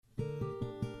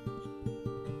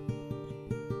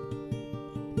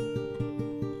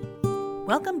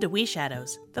Welcome to We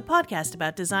Shadows, the podcast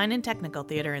about design and technical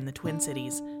theater in the Twin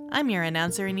Cities. I'm your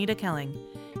announcer, Anita Kelling.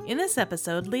 In this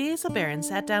episode, Liesa Barron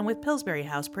sat down with Pillsbury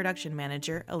House production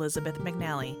manager Elizabeth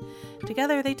McNally.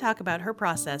 Together, they talk about her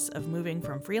process of moving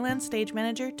from freelance stage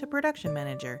manager to production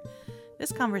manager.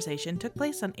 This conversation took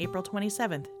place on April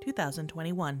 27th,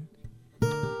 2021.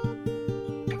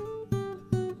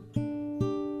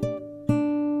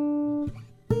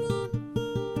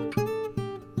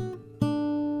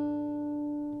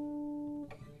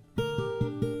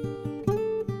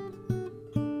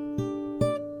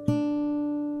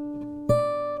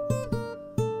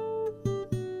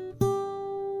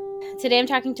 Today I'm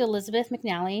talking to Elizabeth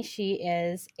McNally. She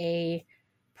is a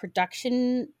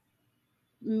production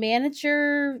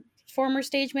manager, former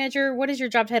stage manager. What is your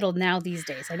job title now these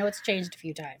days? I know it's changed a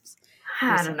few times.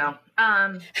 I don't know.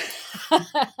 I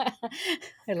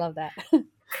love that.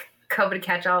 COVID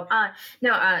catch-all.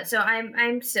 So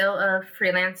I'm still a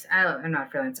freelance. I'm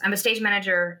not freelance. I'm a stage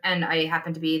manager, and I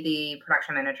happen to be the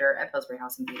production manager at Pillsbury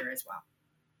House and Theater as well.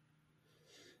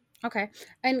 Okay.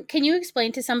 And can you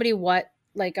explain to somebody what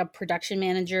like a production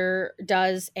manager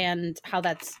does and how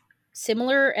that's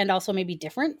similar and also maybe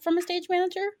different from a stage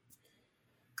manager?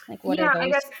 Like what are those? I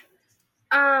guess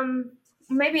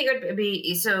maybe it would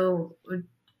be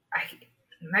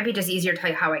might be just easier to tell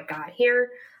you how I got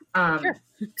here. Sure.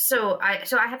 So I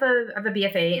have a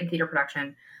BFA in theater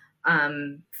production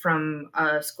from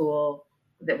a school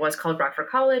that was called Rockford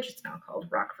College. It's now called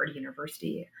Rockford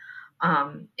University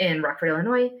in Rockford,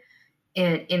 Illinois,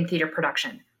 in theater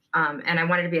production. And I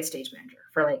wanted to be a stage manager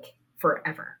for like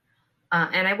forever.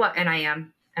 And I was.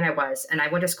 And I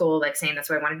went to school like saying that's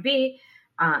what I wanted to be.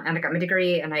 And I got my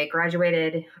degree and I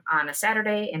graduated on a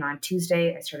Saturday. And on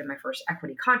Tuesday, I started my first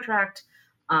equity contract.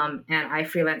 And I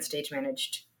freelance stage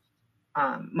managed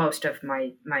most of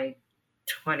my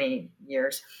 20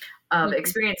 years of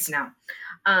experience now.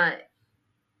 I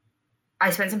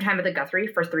spent some time at the Guthrie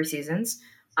for 3 seasons.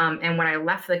 And when I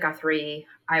left the Guthrie,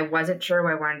 I wasn't sure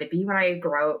what I wanted to be when I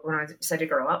decided to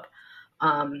grow up.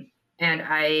 And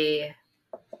I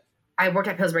worked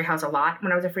at Pillsbury House a lot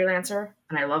when I was a freelancer,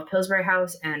 and I love Pillsbury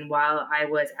House. And while I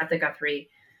was at the Guthrie,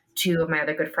 2 of my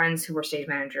other good friends who were stage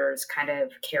managers kind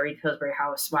of carried Pillsbury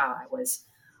House while I was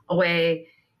away.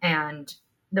 And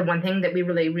the one thing that we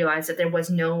really realized that there was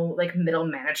no like middle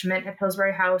management at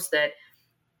Pillsbury House, that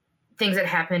things that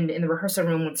happened in the rehearsal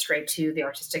room went straight to the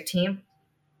artistic team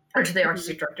or to the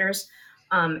artistic directors.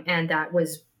 And that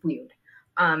was weird.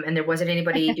 And there wasn't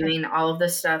anybody doing all of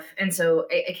this stuff. And so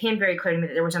it came very clear to me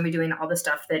that there was somebody doing all the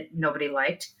stuff that nobody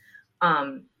liked,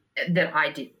 that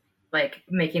I do, like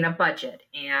making a budget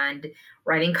and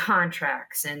writing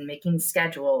contracts and making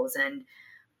schedules and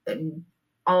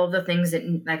all of the things that,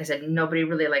 like I said, nobody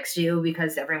really likes to do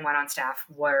because everyone on staff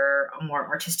were more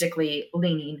artistically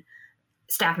leaning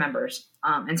staff members.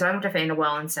 And so I went to Faye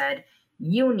Noel and said,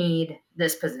 you need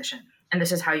this position and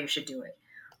this is how you should do it.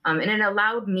 And it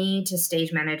allowed me to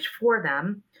stage manage for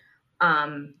them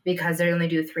because they only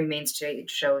do 3 main stage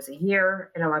shows a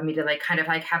year. It allowed me to like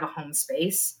have a home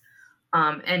space.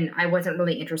 And I wasn't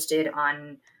really interested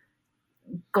on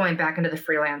going back into the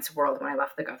freelance world when I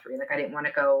left the Guthrie. Like I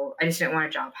just didn't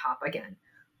want to job hop again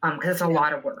because it's a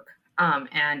lot of work.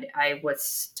 And I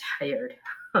was tired.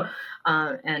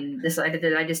 And decided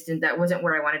that that wasn't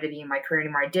where I wanted to be in my career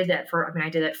anymore. I did that for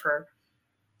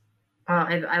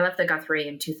I left the Guthrie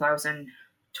in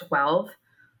 2012.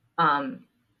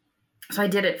 So I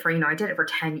did it for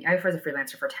 10, I was a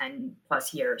freelancer for 10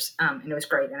 plus years. And it was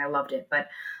great and I loved it, but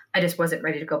I just wasn't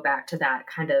ready to go back to that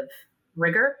kind of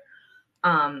rigor.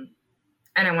 And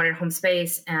I wanted home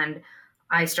space, and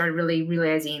I started really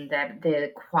realizing that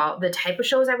the type of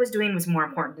shows I was doing was more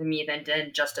important to me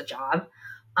than just a job.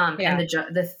 And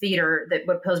the theater, that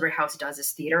what Pillsbury House does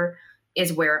is theater,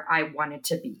 is where I wanted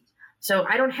to be. So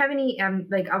I don't have any,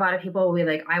 like a lot of people will be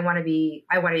like, I want to be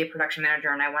a production manager,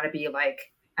 and I want to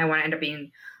end up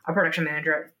being a production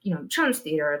manager at, Children's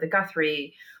Theater, the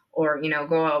Guthrie, or,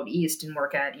 go out east and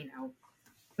work at,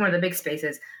 one of the big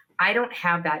spaces. I don't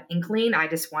have that inkling. I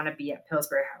just want to be at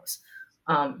Pillsbury House,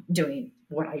 doing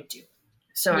what I do.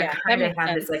 So I kind of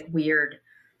have this like weird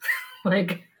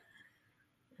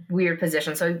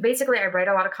position. So basically I write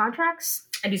a lot of contracts.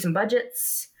 I do some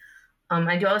budgets.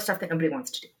 I do all the stuff that nobody wants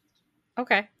to do.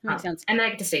 Okay. Makes sense. And then I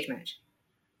get to stage manage.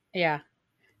 Yeah.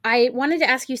 I wanted to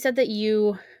ask, you said that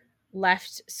you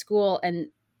left school and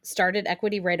started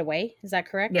equity right away. Is that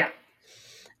correct? Yeah.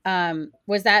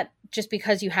 Was that just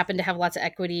because you happened to have lots of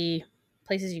equity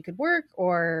places you could work,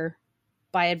 or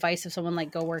by advice of someone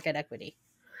like go work at equity?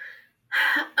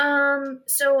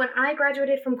 So when I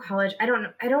graduated from college, I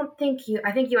think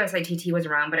USITT was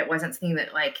around, but it wasn't something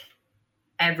that like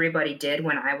everybody did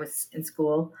when I was in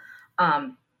school.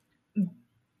 Um,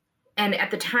 and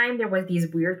at the time there was these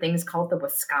weird things called the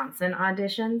Wisconsin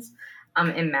auditions,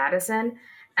 in Madison.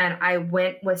 And I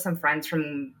went with some friends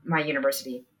from my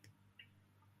university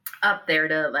up there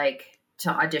to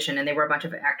audition, and they were a bunch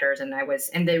of actors, and it was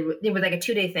like a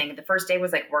 2-day thing. The first day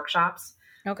was like workshops,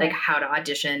 Okay. like how to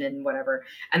audition and whatever,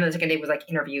 and the second day was like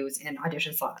interviews and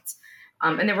audition slots.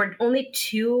 And there were only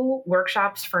 2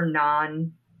 workshops for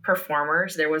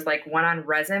non-performers. There was like one on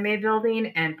resume building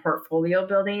and portfolio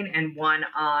building, and one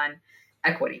on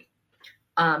equity.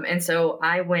 And so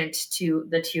I went to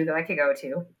the 2 that I could go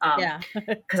to, Yeah.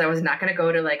 because I was not going to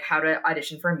go to like how to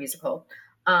audition for a musical.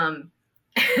 And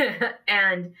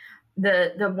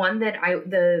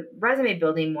the resume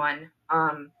building one,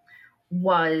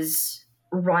 was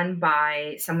run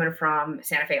by someone from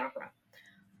Santa Fe Opera.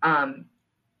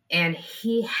 And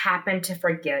he happened to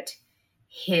forget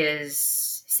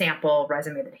his sample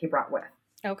resume that he brought with.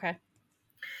 Okay.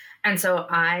 And so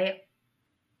I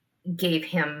gave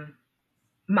him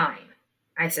mine.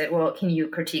 I said, well, can you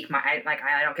critique I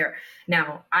don't care.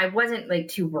 Now, I wasn't like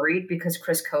too worried because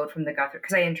Chris Code from the Guthrie,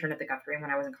 because I interned at the Guthrie when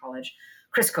I was in college.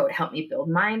 Chris Code helped me build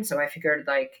mine. So I figured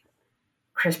like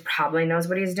Chris probably knows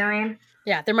what he's doing.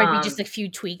 Yeah, there might be just a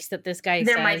few tweaks that this guy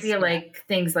there says. Might be like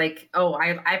things like, oh,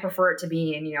 I prefer it to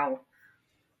be in,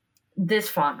 this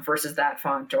font versus that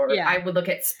font, or I would look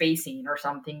at spacing or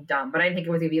something dumb, but I didn't think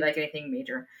it was going to be like anything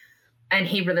major. And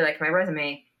he really liked my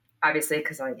resume, obviously,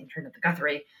 because I interned at the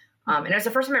Guthrie. And it was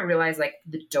the first time I realized like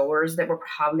the doors that were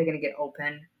probably going to get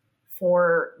open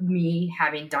for me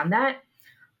having done that.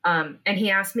 And he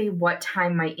asked me what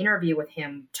time my interview with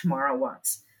him tomorrow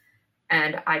was.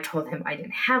 And I told him I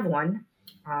didn't have one,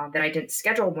 that I didn't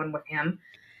schedule one with him,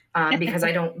 because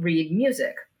I don't read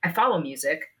music. I follow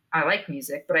music. I like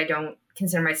music, but I don't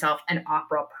consider myself an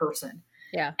opera person.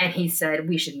 Yeah. And he said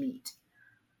we should meet.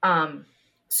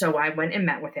 So I went and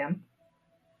met with him,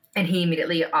 and he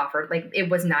immediately offered, like, it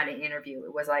was not an interview.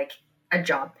 It was like a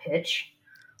job pitch,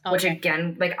 which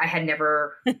again, like I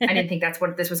didn't think that's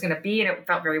what this was going to be. And it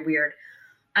felt very weird.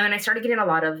 And I started getting a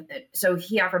lot of, so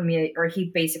he offered me, or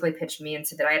he basically pitched me and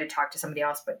said that I had to talk to somebody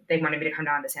else, but they wanted me to come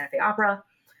down to Santa Fe Opera.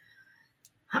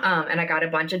 And I got a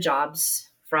bunch of jobs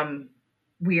from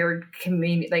weird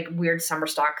weird summer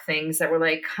stock things that were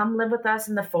like, come live with us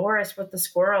in the forest with the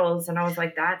squirrels. And I was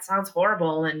like, that sounds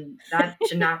horrible. And that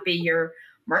should not be your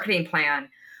marketing plan.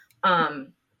 I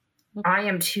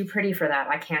am too pretty for that.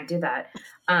 I can't do that.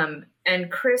 And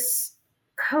Chris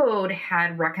Code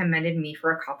had recommended me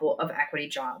for a couple of equity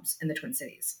jobs in the Twin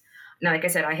Cities. Now, like I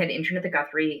said, I had interned at the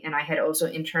Guthrie, and I had also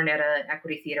interned at an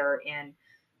equity theater in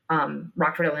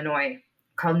Rockford, Illinois,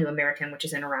 called New American, which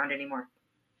isn't around anymore.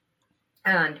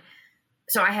 And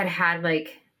so I had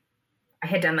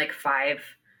done like 5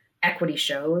 equity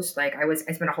shows. Like I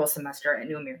spent a whole semester at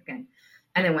New American,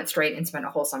 and then went straight and spent a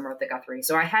whole summer at the Guthrie.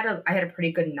 So I had a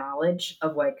pretty good knowledge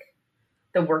of like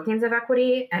the workings of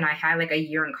equity, and I had like a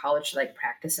year in college to like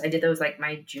practice. I did those like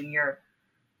my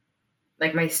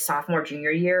sophomore,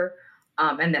 junior year.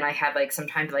 And then I had like some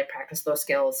time to like practice those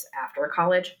skills after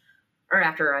college, or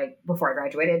before I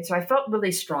graduated. So I felt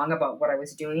really strong about what I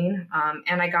was doing.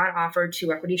 And I got offered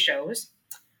 2 equity shows.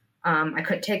 I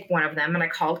couldn't take one of them, and I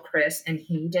called Chris, and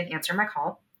he didn't answer my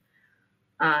call.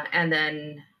 And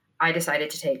then I decided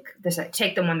to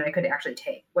take the one that I could actually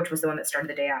take, which was the one that started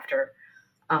the day after,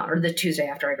 or the Tuesday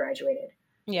after I graduated.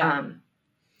 Yeah.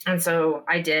 And so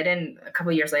I did. And a couple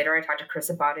of years later, I talked to Chris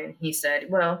about it, and he said,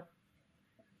 well,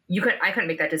 I couldn't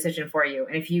make that decision for you.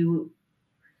 And if you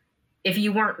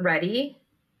weren't ready,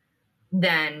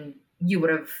 then you would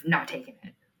have not taken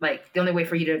it. Like the only way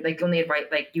for you to, like, the only advice,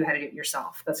 like, you had to do it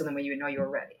yourself. That's the only way you would know you were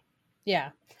ready.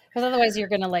 Yeah. Because otherwise you're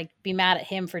going to like be mad at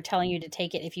him for telling you to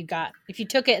take it if you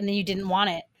took it and then you didn't want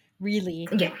it really.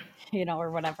 Yeah.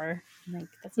 Or whatever. Like,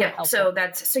 that's yeah. helpful.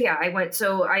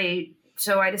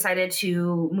 So I decided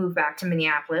to move back to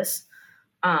Minneapolis.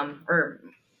 Or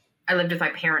I lived with my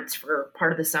parents for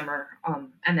part of the summer.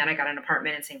 And then I got an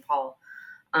apartment in St. Paul.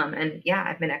 And yeah,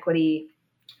 I've been equity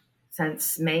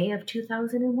since May of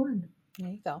 2001. There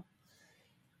you go.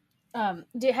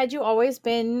 Had you always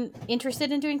been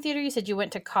interested in doing theater? You said you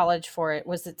went to college for it.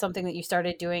 Was it something that you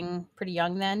started doing pretty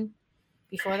young then,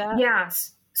 before that?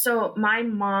 Yes. So my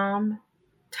mom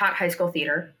taught high school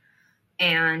theater,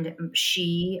 and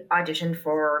she auditioned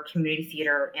for community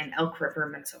theater in Elk River,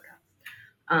 Minnesota.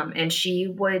 And she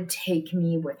would take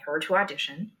me with her to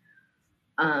audition.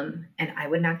 And I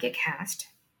would not get cast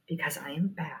because I am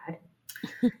bad.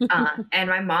 And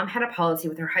my mom had a policy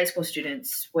with her high school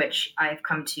students, which I've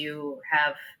come to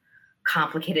have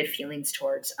complicated feelings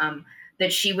towards,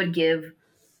 that she would give,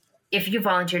 if you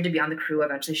volunteered to be on the crew,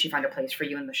 eventually she'd find a place for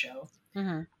you in the show.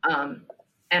 And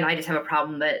I just have a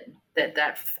problem that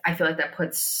I feel like that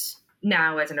puts,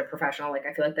 now as a professional, like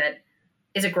I feel like that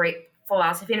is a great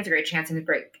philosophy and it's a great chance and a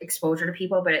great exposure to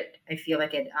people, but I feel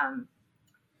like it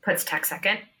puts tech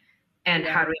second. And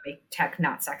how do we make tech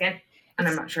not second? And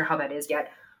I'm not sure how that is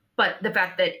yet. But the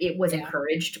fact that it was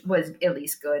encouraged was at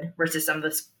least good, versus some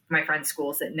of my friends'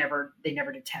 schools that never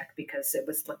did tech because it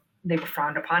was, they were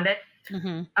frowned upon it.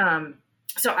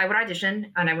 So I would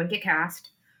audition and I would get cast,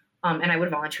 and I would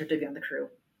volunteer to be on the crew.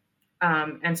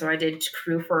 And so I did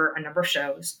crew for a number of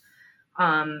shows.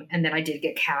 And then I did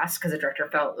get cast because the director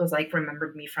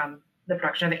remembered me from the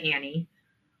production of Annie,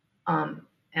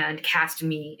 and cast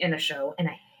me in a show, and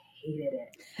I hated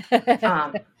it.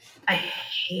 I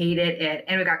hated it.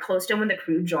 And we got close to when the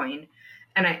crew joined,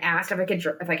 and I asked if I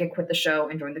could quit the show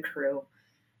and join the crew.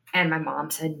 And my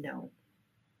mom said no,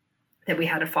 that we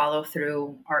had to follow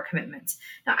through our commitments.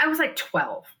 Now I was like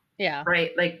 12. Yeah.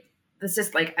 Right. Like, this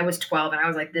is like, I was 12 and I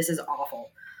was like, this is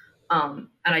awful. And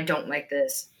I don't like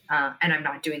this. And I'm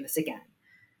not doing this again.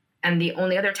 And the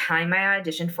only other time I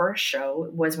auditioned for a show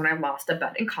was when I lost a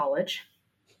bet in college.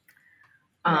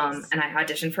 Nice. And I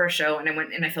auditioned for a show, and I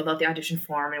went and I filled out the audition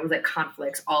form, and it was like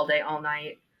conflicts all day, all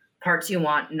night, parts you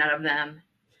want, none of them.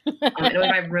 And it was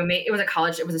my roommate. It was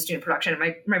a student production.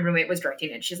 And my roommate was directing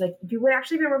it. She's like, you would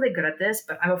actually be really good at this,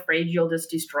 but I'm afraid you'll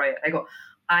just destroy it. I go,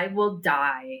 I will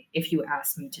die if you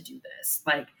ask me to do this.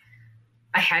 Like,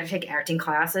 I had to take acting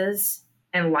classes,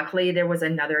 and luckily there was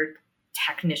another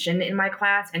technician in my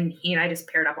class, and he and I just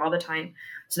paired up all the time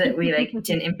so that we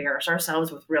didn't embarrass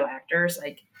ourselves with real actors.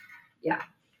 Like, yeah.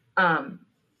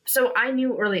 So I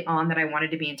knew early on that I wanted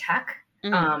to be in tech.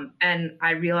 And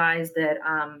I realized that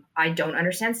I don't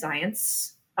understand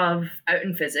science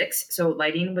in physics. So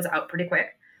lighting was out pretty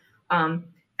quick. And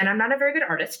I'm not a very good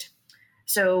artist.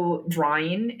 So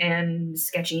drawing and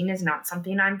sketching is not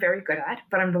something I'm very good at,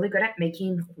 but I'm really good at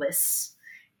making lists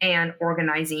and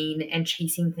organizing and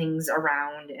chasing things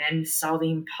around and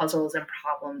solving puzzles and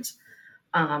problems.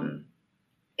 And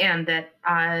that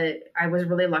I was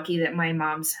really lucky that my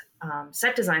mom's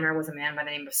set designer was a man by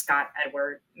the name of Scott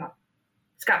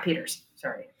Peters.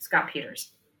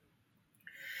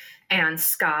 And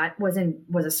Scott was a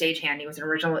stagehand. He was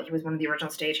one of the original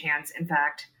stagehands. In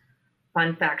fact,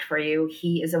 fun fact for you,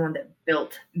 he is the one that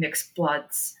built Mixed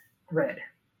Blood's grid.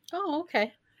 Oh,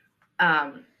 okay.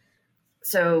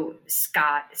 So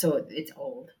it's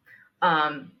old.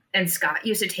 And Scott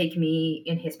used to take me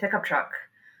in his pickup truck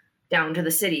down to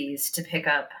the cities to pick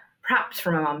up props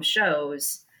for my mom's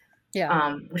shows.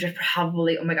 Yeah. Which is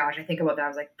probably, oh my gosh, I think about that. I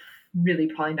was like, really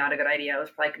probably not a good idea. It was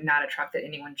like not a truck that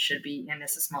anyone should be in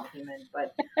as a small human,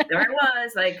 but there I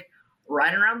was, like,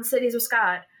 riding around the cities with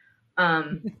Scott.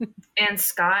 And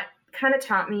Scott kind of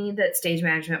taught me that stage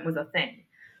management was a thing.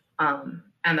 And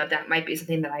that might be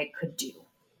something that I could do.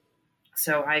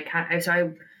 So I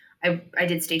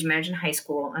did stage manage in high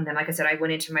school. And then, like I said, I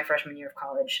went into my freshman year of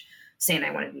college saying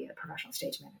I wanted to be a professional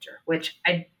stage manager, which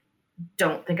I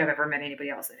don't think I've ever met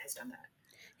anybody else that has done that.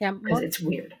 Yeah. It's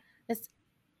weird.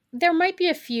 There might be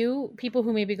a few people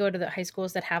who maybe go to the high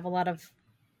schools that have a lot of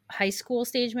high school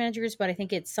stage managers, but I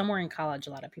think it's somewhere in college.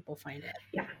 A lot of people find it.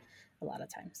 Yeah. A lot of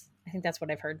times. I think that's what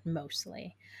I've heard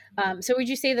mostly. So would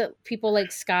you say that people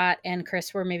like Scott and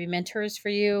Chris were maybe mentors for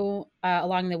you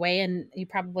along the way? And you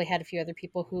probably had a few other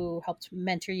people who helped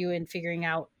mentor you in figuring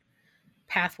out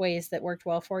pathways that worked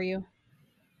well for you?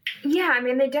 Yeah. I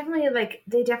mean,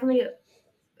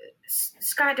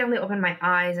 Scott definitely opened my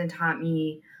eyes and taught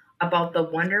me about the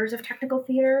wonders of technical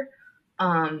theater.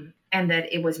 And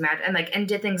that it was magic, and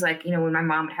did things like, when my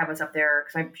mom would have us up there,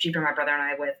 because she'd bring my brother and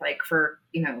I with, for,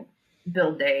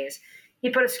 build days,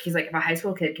 he's like, if a high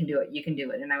school kid can do it, you can do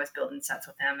it. And I was building sets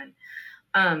with him,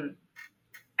 and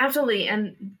absolutely.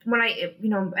 And when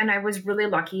and I was really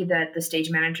lucky that the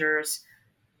stage managers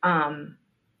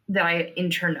that I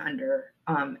interned under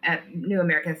at New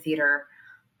American Theater,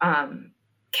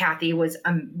 Kathy was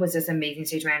this amazing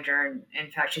stage manager, and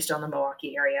in fact she's still in the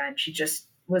Milwaukee area, and she just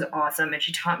was awesome, and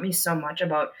she taught me so much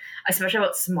especially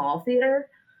about small theater,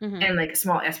 and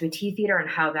small SVT theater and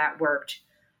how that worked.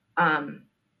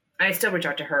 I still reach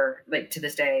out to her to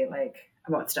this day,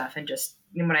 about stuff, and just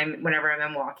whenever I'm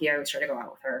in Milwaukee, I always try to go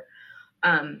out with her.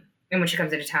 And when she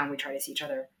comes into town, we try to see each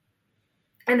other.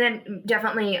 And then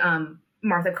definitely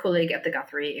Martha Kulig at the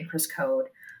Guthrie and Chris Code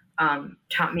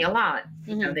taught me a lot.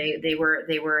 They were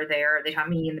there. They taught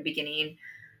me in the beginning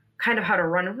kind of how to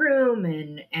run a room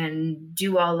and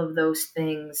do all of those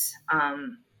things.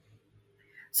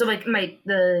 So like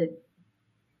the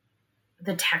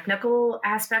technical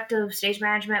aspect of stage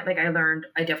management, like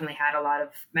I definitely had a lot of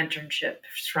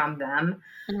mentorships from them.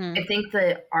 Mm-hmm. I think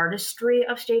the artistry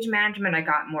of stage management, I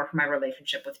got more from my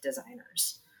relationship with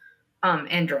designers,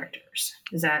 and directors.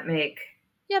 Does that make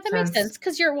that makes sense,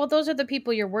 because those are the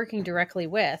people you're working directly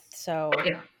with, so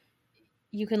yeah.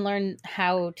 You can learn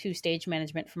how to stage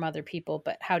management from other people,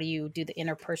 but how do you do the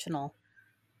interpersonal?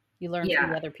 You learn from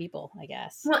the other people, I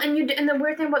guess. Well, and the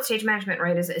weird thing about stage management,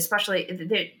 right, is especially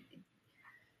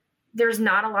there's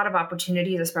not a lot of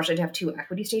opportunities, especially to have 2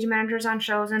 equity stage managers on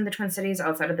shows in the Twin Cities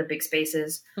outside of the big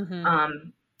spaces. Mm-hmm.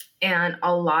 And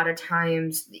a lot of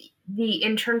times the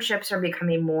internships are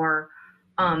becoming more,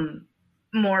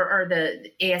 or the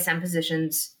ASM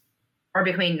positions are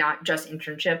becoming not just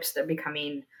internships. They're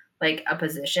becoming like a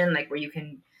position, like where you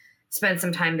can spend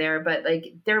some time there. But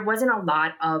like, there wasn't a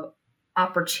lot of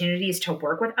opportunities to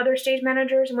work with other stage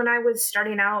managers when I was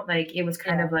starting out. Like, it was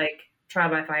kind of like trial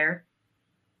by fire.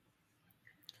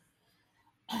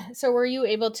 So were you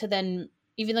able to then,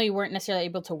 even though you weren't necessarily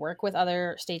able to work with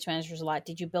other stage managers a lot,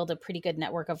 did you build a pretty good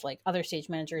network of like other stage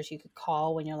managers you could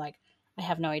call when you're like, I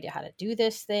have no idea how to do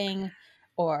this thing?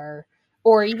 Or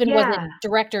even was it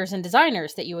directors and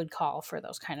designers that you would call for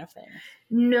those kind of things?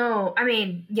 No, I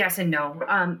mean, yes and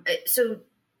no. So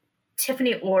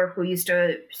Tiffany Orr, who used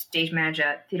to stage manage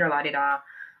at Theater La Di Da,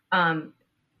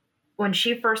 when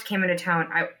she first came into town,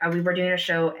 we were doing a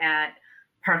show at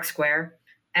Park Square,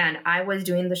 and I was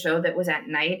doing the show that was at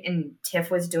night, and Tiff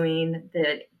was doing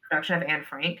the production of Anne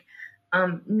Frank.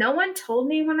 No one told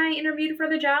me when I interviewed for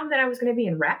the job that I was going to be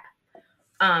in rep.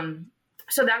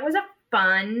 So that was a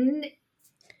fun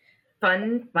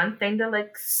thing to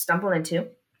like stumble into.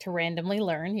 To randomly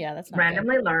learn. Yeah, that's not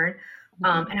randomly good. Learn.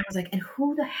 And I was like, and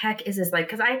who the heck is this? Like,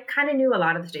 because I kind of knew a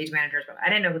lot of the stage managers, but I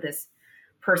didn't know who this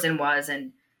person was.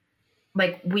 And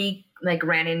like, we like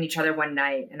ran into each other one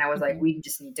night, and I was like, we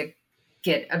just need to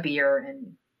get a beer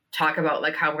and talk about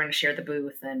like how we're going to share the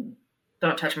booth, and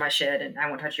don't touch my shit and I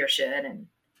won't touch your shit, and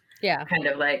kind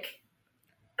of like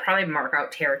probably mark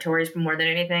out territories more than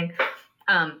anything.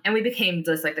 And we became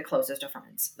just like the closest of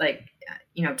friends. Like,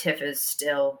 Tiff is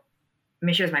still, I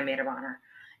mean, she was my maid of honor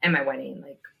and my wedding.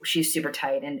 Like, she's super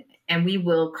tight, and we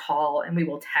will call and we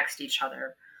will text each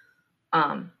other,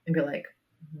 and be like,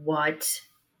 what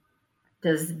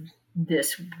does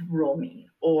this role mean?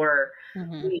 Or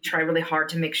we try really hard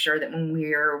to make sure that when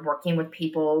we're working with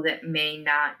people that may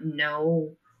not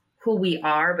know who we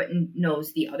are, but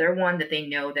knows the other one, that they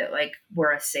know that like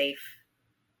we're a safe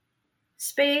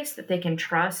space that they can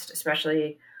trust,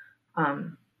 especially,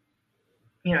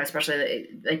 especially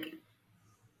like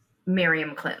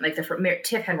Miriam Clinton, like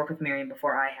Tiff had worked with Miriam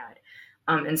before I had.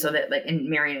 And so that like, and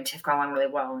Marion and Tiff got along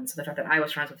really well. And so the fact that I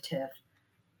was friends with Tiff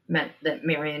meant that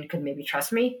Marion could maybe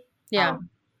trust me. Yeah.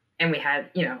 And we had,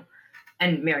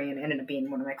 and Marion ended up being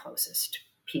one of my closest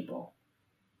people.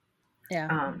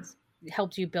 Yeah. It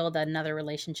helped you build another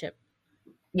relationship.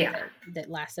 Yeah. That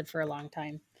lasted for a long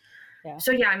time. Yeah.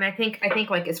 So yeah, I mean, I think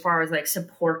like, as far as like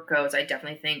support goes, I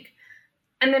definitely think,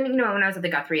 and then, when I was at the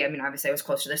Guthrie, I mean, obviously I was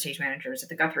close to the stage managers at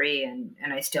the Guthrie, and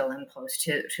I still am close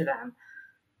to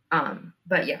them.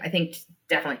 But yeah, I think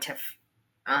definitely Tiff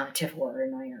Orr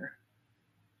and I are,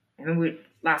 I mean,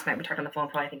 last night we talked on the phone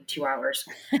for I think 2 hours,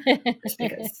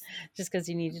 just because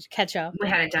you needed to catch up. We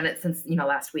hadn't done it since,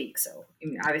 last week. So I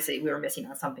mean, obviously we were missing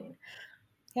on something.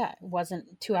 Yeah. It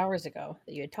wasn't 2 hours ago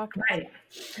that you had talked about right.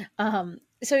 it.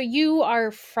 So you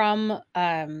are from,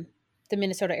 the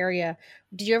Minnesota area.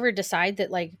 Did you ever decide that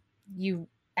like you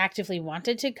actively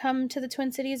wanted to come to the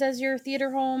Twin Cities as your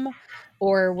theater home,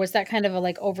 or was that kind of a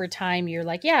like over time you're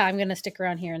like, yeah, I'm going to stick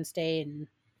around here and stay, and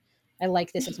I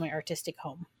like this as my artistic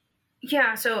home?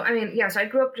 Yeah. So, I mean, so I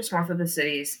grew up just north of the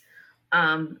cities.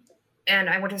 And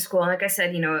I went to school, and like I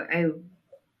said,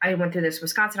 I went through this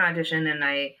Wisconsin audition, and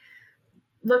I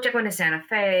looked at going to Santa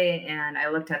Fe, and I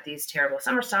looked at these terrible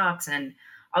summer stocks, and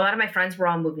a lot of my friends were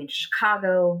all moving to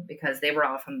Chicago because they were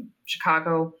all from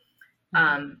Chicago.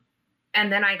 And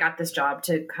then I got this job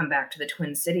to come back to the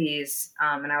Twin Cities.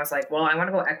 And I was like, well, I want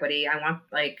to go equity. I want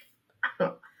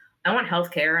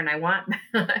healthcare, and I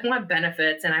want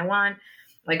benefits, and I want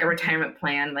like a retirement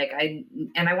plan. Like I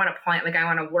want to plan, like I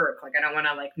want to work. Like I don't want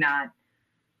to like not,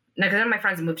 because none of my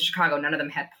friends that moved to Chicago, none of them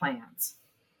had plans.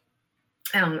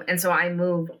 And so I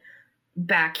moved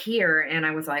back here, and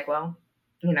I was like, well,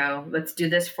 let's do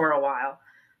this for a while.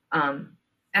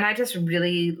 And I just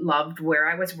really loved where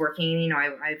I was working.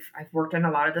 I've worked in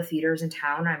a lot of the theaters in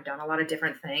town. I've done a lot of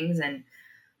different things. And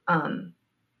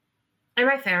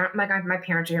and my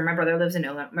parents are here. My brother lives in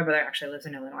Illinois. My brother actually lives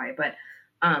in Illinois, but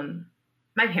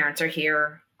my parents are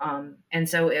here. And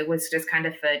so it was just kind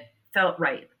of felt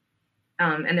right.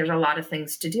 And there's a lot of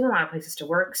things to do, a lot of places to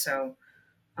work. So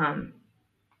I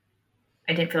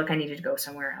didn't feel like I needed to go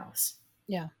somewhere else.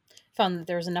 Yeah. Found that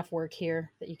there was enough work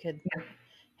here that you could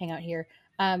hang out here.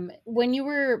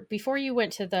 Before you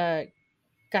went to the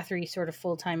Guthrie sort of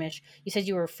full-time-ish, you said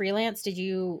you were freelance.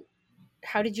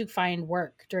 How did you find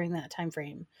work during that time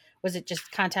frame? Was it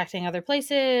just contacting other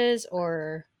places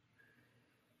or?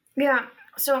 Yeah.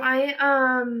 So I,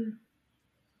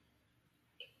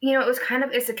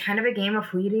 it's a kind of a game of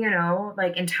who do you know,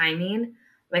 like in timing.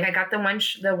 Like I got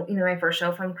my first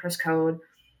show from Chris Code.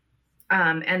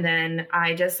 And then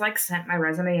I just like sent my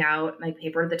resume out, like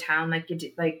papered the town like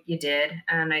you did.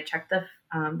 And I checked the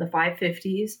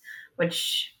 550s,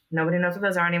 which nobody knows what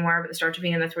those are anymore, but the Star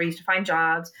Tribune, that's where you used to find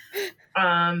jobs.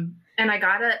 And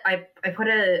I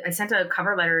sent a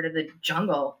cover letter to the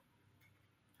Jungle.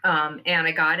 And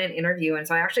I got an interview. And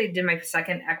so I actually did my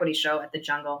second equity show at the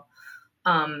Jungle,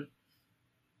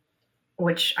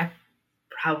 which I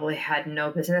probably had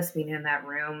no business being in that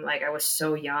room. Like I was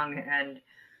so young and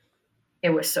it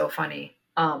was so funny.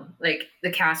 Like the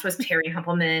cast was Terry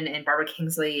Humpelman and Barbara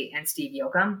Kingsley and Steve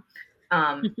Yoakum.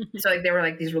 So like they were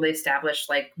like these really established,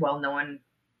 like well-known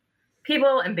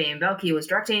people, and Bain Belke was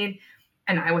directing,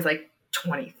 and I was like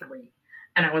 23,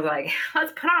 and I was like,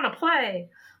 let's put on a play.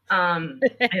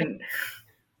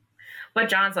 But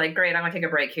John's like, great, I'm gonna take a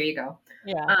break. Here you go.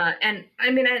 Yeah. And I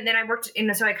mean, and then I worked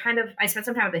in, so I spent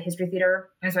some time at the History Theater,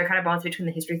 and so I kind of bounced between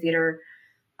the History Theater,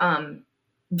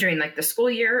 during like the school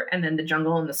year, and then the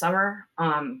Jungle in the summer.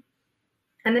 And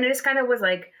then it just kind of was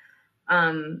like,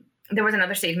 there was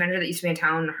another stage manager that used to be in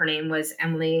town. Her name was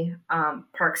Emily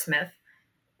Park Smith,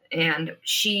 and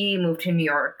she moved to New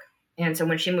York. And so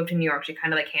when she moved to New York, she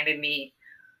kind of like handed me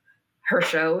her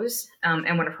shows.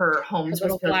 And one of her homes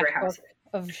was Pillsbury House.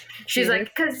 She's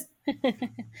like, because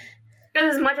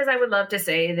as much as I would love to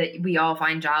say that we all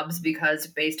find jobs because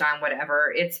based on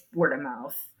whatever, it's word of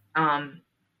mouth.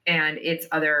 And it's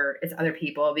other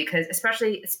people, because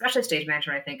especially stage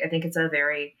management, I think it's a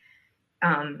very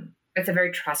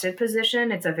trusted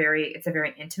position. It's a very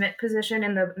intimate position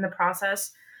in the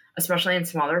process, especially in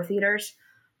smaller theaters.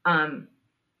 And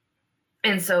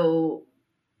so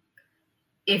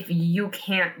if you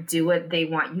can't do it, they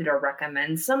want you to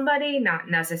recommend somebody, not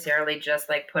necessarily just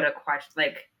like put an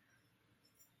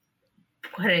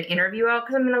interview out.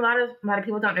 Cause I mean, a lot of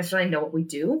people don't necessarily know what we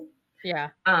do. Yeah.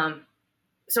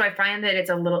 So I find that it's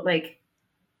a little like,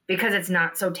 because it's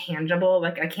not so tangible,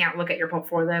 like I can't look at your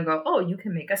portfolio and go, oh, you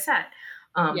can make a set.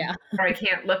 Or I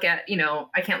can't look at,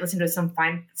 I can't listen to some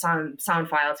sound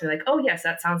files and be like, oh yes,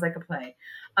 that sounds like a play.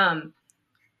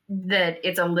 That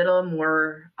it's a little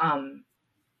more,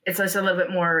 it's just a little bit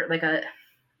more like a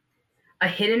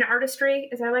hidden artistry,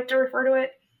 as I like to refer to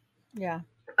it. Yeah.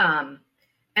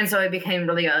 And so it became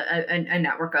really a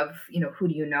network of, who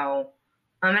do you know?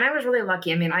 And I was really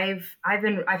lucky. I mean, I've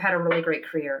had a really great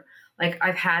career. Like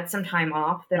I've had some time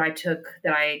off that I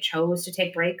chose to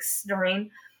take breaks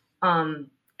during. And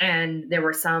there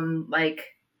were some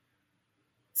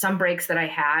breaks that I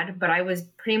had, but I was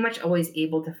pretty much always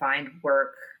able to find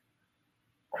work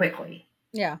quickly.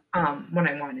 Yeah. When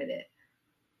I wanted it.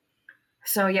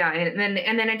 So yeah. And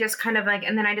then I just kind of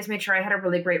and then I just made sure I had a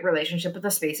really great relationship with the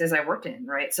spaces I worked in.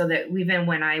 Right. So that even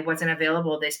when I wasn't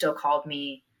available, they still called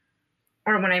me.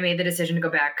 Or when I made the decision to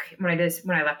go back, when I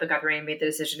left the Guthrie and made the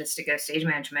decision to go stage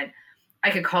management,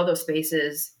 I could call those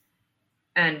spaces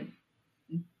and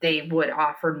they would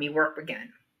offer me work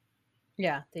again.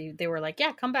 Yeah. They were like,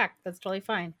 yeah, come back. That's totally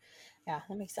fine. Yeah,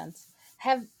 that makes sense.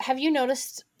 Have you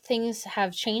noticed things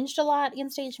have changed a lot in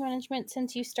stage management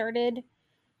since you started?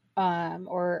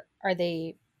 Or are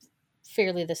they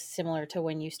fairly similar to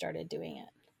when you started doing it?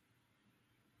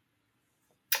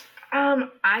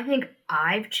 I think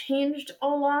I've changed a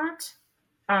lot.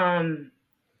 I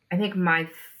think my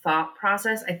thought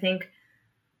process, and I think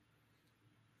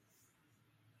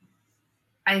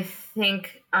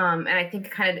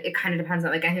it kind of depends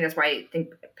on, I think that's why I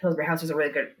think Pillsbury House is a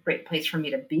really great place for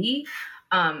me to be.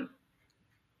 I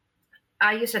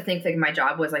used to think my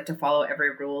job was to follow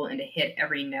every rule and to hit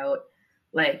every note.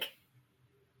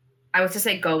 I was to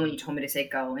say go when you told me to say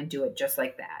go and do it just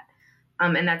like that.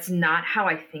 And that's not how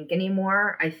I think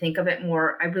anymore. I think of it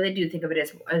more, I really do think of it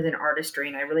as an artistry,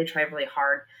 and I really try really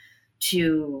hard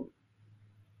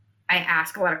I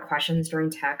ask a lot of questions during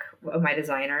tech of my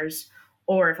designers,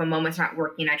 or if a moment's not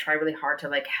working, I try really hard to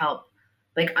help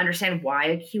understand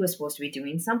why he was supposed to be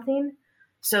doing something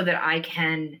so that I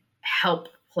can help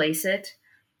place it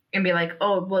and be like,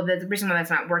 oh, well, the reason why that's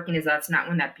not working is that's not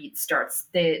when that beat starts.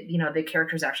 The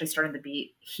character's actually starting the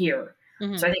beat here.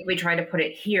 Mhm. So I think we try to put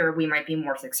it here, we might be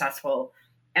more successful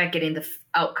at getting the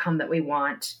outcome that we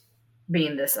want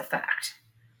being this effect.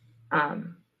 So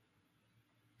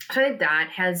I think that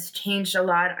has changed a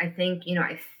lot. I think,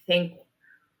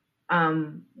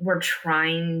 we're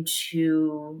trying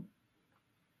to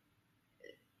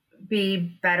be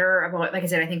better about, like I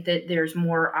said, I think that there's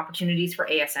more opportunities for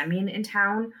ASMing in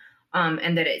town,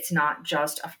 and that it's not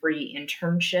just a free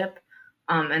internship,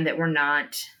 and that we're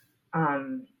not,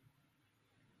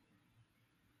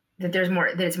 that there's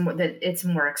more, that it's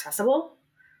more accessible,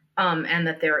 and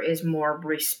that there is more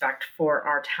respect for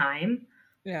our time.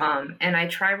 Yeah. And I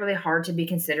try really hard to be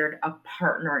considered a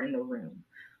partner in the room,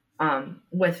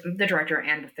 with the director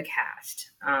and with the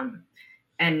cast,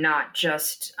 and not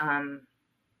just,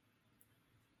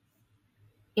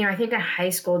 I think in high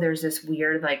school there's this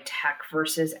weird like tech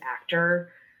versus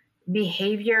actor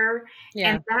behavior,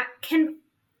 Yeah. and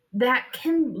that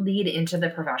can lead into the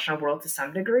professional world to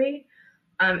some degree.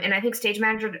 And I think stage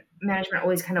management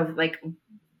always kind of like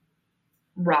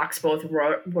rocks both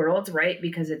worlds, right?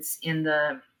 Because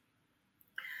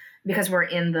we're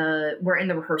in the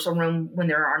rehearsal room when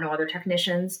there are no other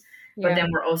technicians, but then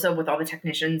we're also with all the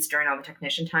technicians during all the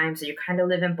technician time. So you kind of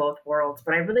live in both worlds.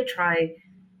 But I really try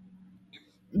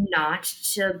not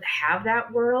to have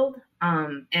that world,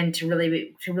 and to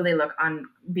really look on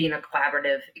being a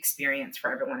collaborative experience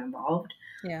for everyone involved.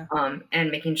 Yeah.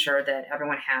 And making sure that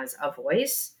everyone has a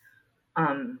voice.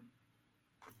 And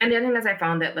the other thing is I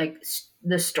found that like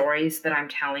the stories that I'm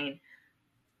telling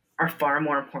are far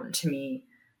more important to me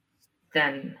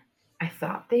than I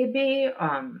thought they'd be,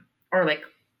 or like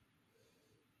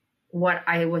what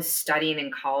I was studying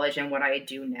in college and what I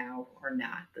do now are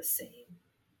not the same.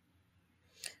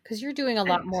 Because you're doing a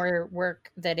lot more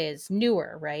work that is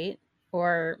newer, right?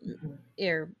 Or,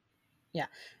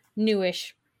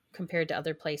 newish compared to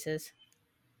other places.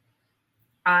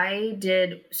 I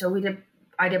did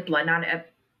Blood Knot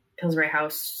at Pillsbury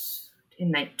House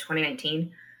in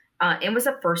 2019. It was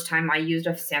the first time I used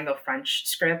a Samuel French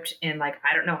script in like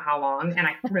I don't know how long, and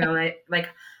I really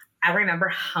I remember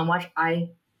how much I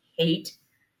hate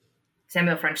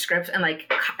Samuel French scripts, and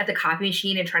like at the copy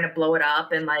machine and trying to blow it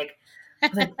up, and like I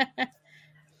was like,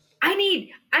 I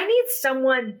need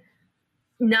someone,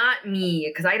 not me,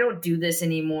 because I don't do this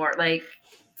anymore. Like,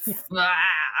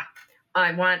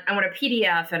 I want a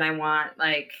PDF, and I want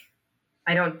like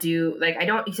I haven't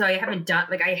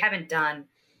done.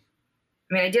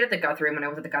 I mean, I did at the Guthrie. When I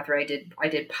was at the Guthrie, I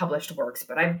did published works,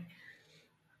 but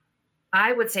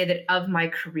I would say that of my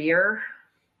career,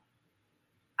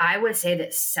 I would say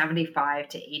that 75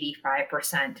 to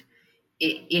 85%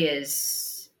 it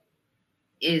is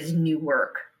new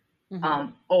work,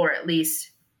 or at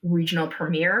least regional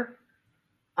premiere,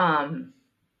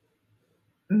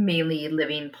 mainly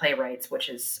living playwrights, which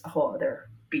is a whole other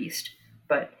beast.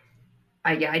 But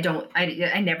I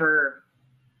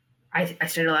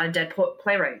studied a lot of dead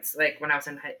playwrights, like when I was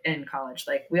in college,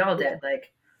 like we all did.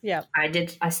 Like, yeah,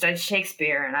 I studied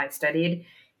Shakespeare, and I studied,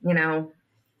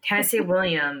 Tennessee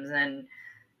Williams and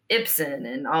Ibsen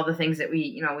and all the things that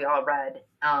we all read.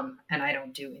 And I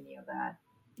don't do any of that.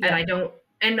 Yeah. And I don't,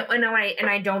 and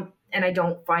I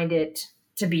don't find it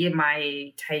to be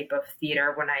my type of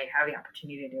theater when I have the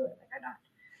opportunity to do it.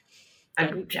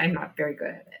 Like I'm not very good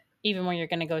at it. Even when you're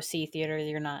going to go see theater,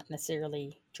 you're not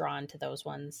necessarily drawn to those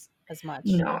ones as much.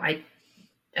 No, I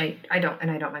don't, and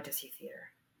I don't like to see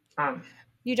theater.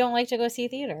 You don't like to go see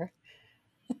theater?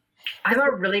 I'm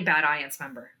a really bad audience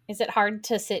member. Is it hard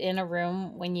to sit in a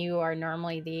room when you are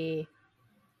normally the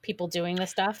people doing the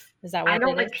stuff? Is that what I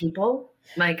don't like people.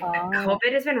 Like,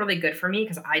 COVID has been really good for me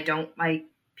because I don't like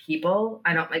people.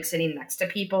 I don't like sitting next to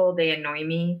people. They annoy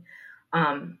me.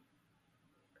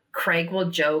 Craig will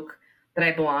joke that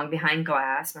I belong behind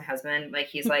glass. My husband, like,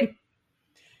 he's like,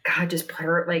 God, just put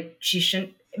her, like, she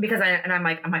shouldn't, because I'm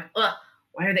like, ugh,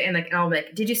 why are they, and I'll be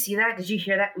like, did you see that? Did you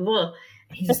hear that? Ugh.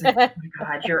 And he's just like, oh my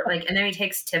God, you're like, and then he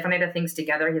takes Tiffany to things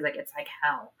together. He's like, it's like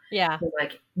hell. Yeah. He's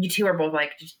like, you two are both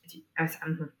like, he's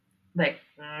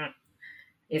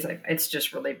like, it's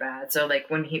just really bad. So like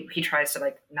when he tries to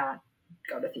like not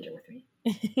go to theater with me.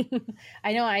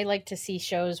 I know I like to see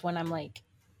shows when I'm like,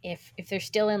 if they're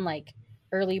still in like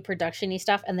early production-y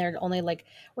stuff and they're only like,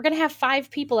 we're going to have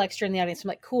 5 people extra in the audience. I'm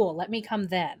like, cool, let me come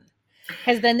then.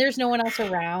 Because then there's no one else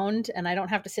around and I don't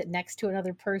have to sit next to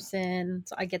another person.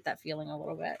 So I get that feeling a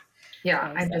little bit.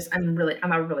 Yeah, So, I'm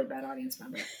a really bad audience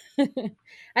member.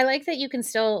 I like that you can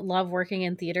still love working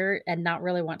in theater and not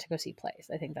really want to go see plays.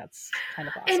 I think that's kind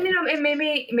of awesome. And and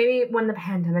maybe when the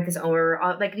pandemic is over,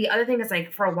 like the other thing is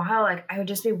like for a while, like I would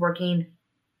just be working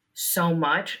so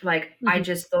much, like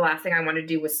the last thing I wanted to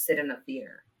do was sit in a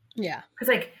theater. Yeah, because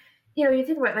like you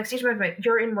think about like stage management,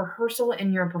 you're in rehearsal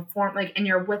and you're and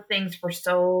you're with things for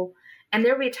so, and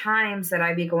there'll be times that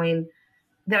I'd be doing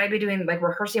like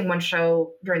rehearsing one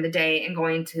show during the day and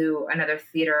going to another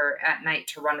theater at night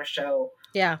to run a show.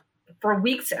 Yeah, for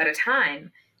weeks at a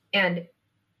time, and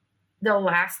the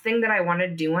last thing that I wanted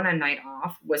to do on a night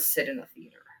off was sit in a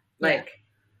theater. Like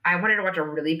I wanted to watch a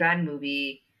really bad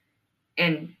movie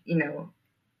and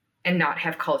and not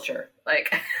have culture.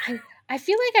 Like I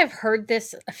feel like I've heard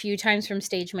this a few times from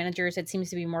stage managers. It seems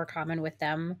to be more common with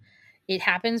them. It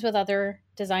happens with other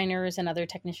designers and other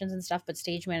technicians and stuff, but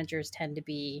stage managers tend to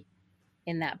be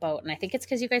in that boat. And I think it's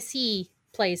because you guys see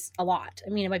plays a lot. I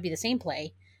mean, it might be the same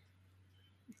play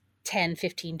 10,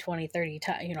 15, 20, 30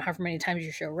 times, however many times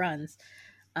your show runs.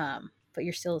 But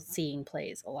you're still seeing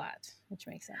plays a lot, which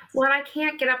makes sense. Well, I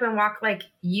can't get up and walk. Like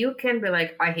you can be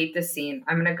like, I hate this scene.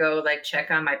 I'm going to go like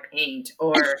check on my paint,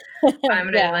 or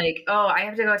I'm going to like, oh, I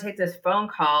have to go take this phone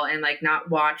call and like not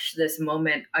watch this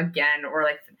moment again. Or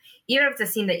like, even if it's a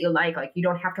scene that you like you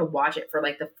don't have to watch it for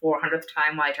like the 400th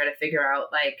time while I try to figure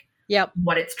out like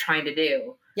what it's trying to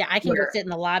do. Yeah. I can go sit in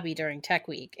the lobby during tech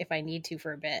week if I need to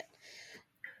for a bit.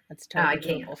 That's totally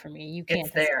doable for me. You can't.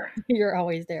 It's there. You're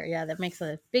always there. Yeah, that makes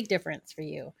a big difference for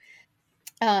you.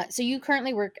 So you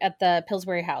currently work at the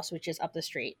Pillsbury House, which is up the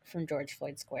street from George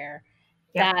Floyd Square.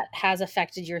 Yep. That has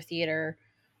affected your theater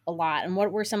a lot. And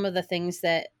what were some of the things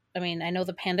that, I mean, I know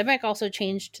the pandemic also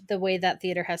changed the way that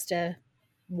theater has to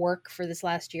work for this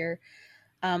last year.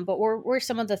 But what were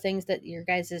some of the things that your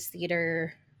guys'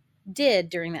 theater did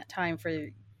during that time for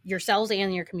yourselves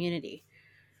and your community?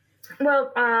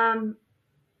 Well,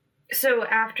 so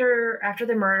after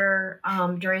the murder,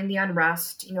 during the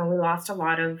unrest, we lost a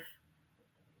lot of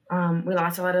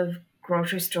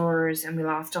grocery stores, and we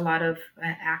lost a lot of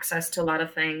access to a lot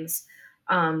of things.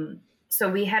 So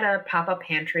we had a pop-up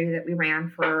pantry that we ran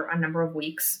for a number of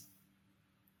weeks.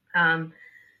 And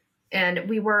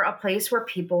we were a place where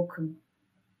people could,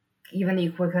 even though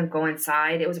you couldn't go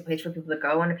inside, it was a place for people to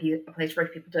go and a place for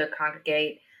people to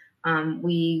congregate.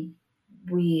 We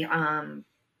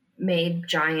made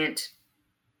giant,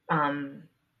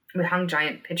 we hung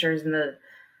giant pictures in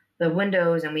the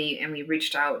windows, and we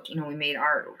reached out, we made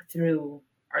art through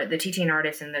the teaching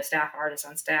artists and the staff artists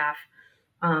on staff.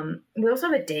 We also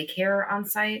have a daycare on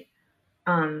site.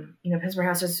 Pillsbury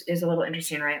House is a little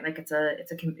interesting, right? Like it's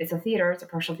a theater, it's a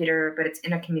partial theater, but it's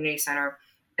in a community center,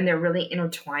 and they're really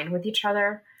intertwined with each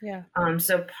other. Yeah.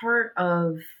 So part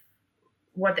of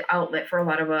what the outlet for a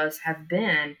lot of us have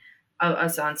been,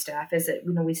 us on staff, is that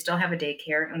we still have a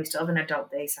daycare and we still have an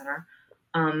adult day center,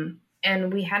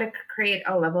 and we had to create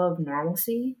a level of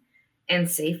normalcy and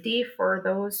safety for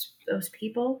those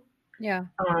people. Yeah.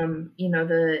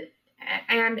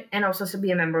 And also to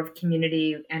be a member of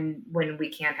community, and when we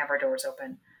can't have our doors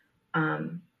open,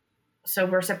 so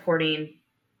we're supporting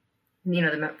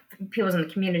the people in the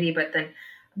community. But then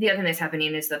the other thing that's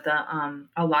happening is that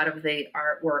a lot of the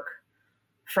artwork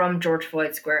from George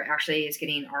Floyd Square actually is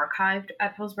getting archived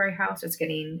at Pillsbury House. It's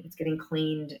getting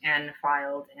cleaned and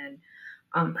filed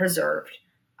and preserved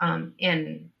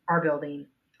in our building.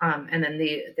 And then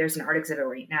there's an art exhibit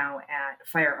right now at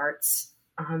Fire Arts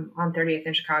on 30th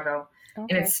in Chicago.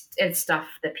 Okay. And it's stuff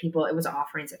that it was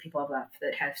offerings that people have left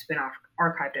that has been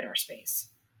archived at our space.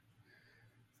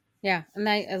 Yeah, and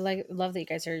I love that you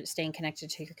guys are staying connected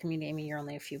to your community. I mean, you're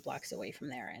only a few blocks away from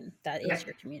there, and that is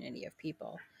your community of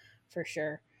people, for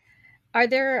sure. Are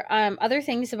there other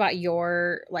things about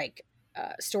your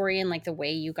story and the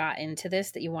way you got into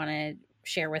this that you want to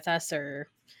share with us, or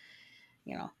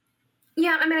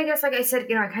Yeah, I mean, I guess like I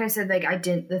said, I kind of said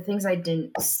the things I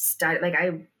didn't study,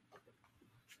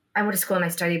 I went to school and I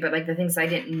studied, but the things I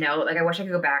didn't know, I wish I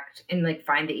could go back and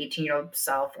find the 18-year-old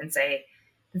self and say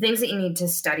the things that you need to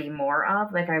study more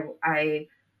of.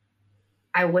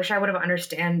 I wish I would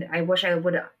understand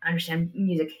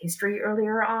music history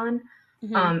earlier on,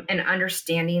 and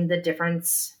understanding the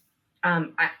difference.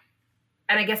 And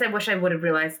I guess I wish I would have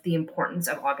realized the importance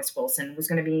of August Wilson was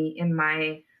going to be in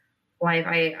my life.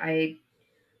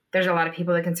 There's a lot of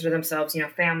people that consider themselves,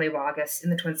 family of August in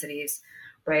the Twin Cities,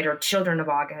 right? Or children of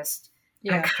August.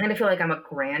 Yeah. And I kind of feel like I'm a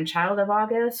grandchild of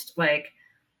August.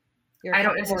 You're I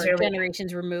don't necessarily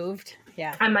generations removed.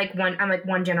 Yeah. I'm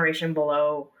one generation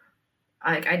below.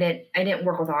 I didn't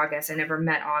work with August. I never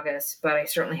met August, but I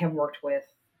certainly have worked with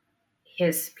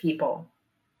his people.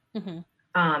 Mm-hmm.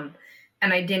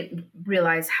 And I didn't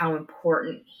realize how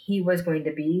important he was going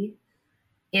to be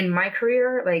in my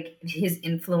career, like his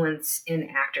influence in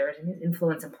actors and his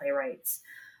influence in playwrights,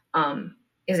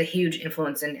 is a huge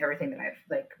influence in everything that I've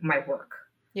like my work.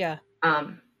 Yeah.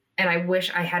 And I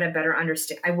wish I had a better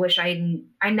understand.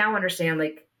 I now understand,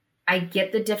 like, I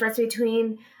get the difference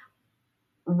between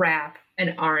rap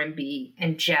and R&B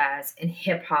and jazz and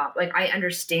hip hop. Like I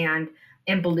understand,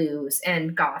 and blues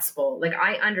and gospel. Like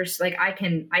I understand, like I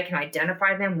can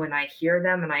identify them when I hear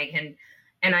them, and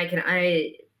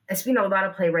I as you know, a lot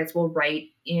of playwrights will write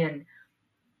in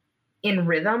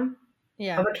rhythm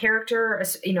Yeah. of a character,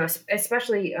 you know,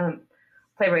 especially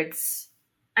playwrights.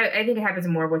 I think it happens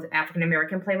more with African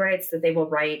American playwrights, that they will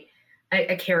write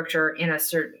a character in a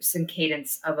certain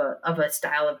cadence of a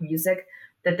style of music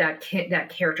that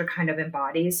character kind of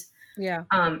embodies. Yeah.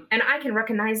 And I can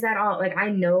recognize that all. Like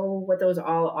I know what those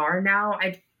all are now.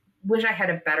 I wish I had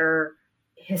a better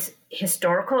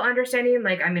historical understanding.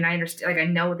 Like I mean, I understand. Like I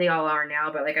know what they all are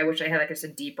now, but like I wish I had like just a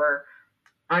deeper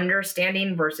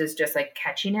understanding versus just like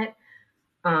catching it.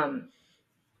 And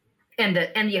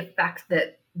the effect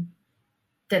that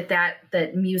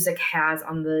music has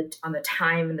on the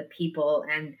time and the people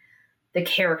and the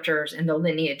characters and the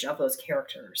lineage of those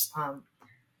characters.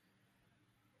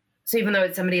 So even though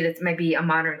it's somebody that might be a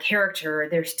modern character,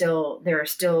 they're still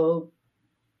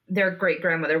their great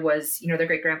grandmother was, you know, their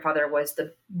great grandfather was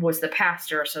the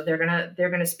pastor, so they're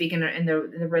gonna speak in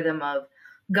the rhythm of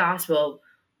gospel,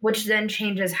 which then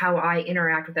changes how I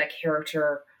interact with that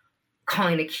character,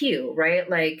 calling a cue, right?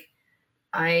 Like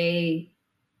I'm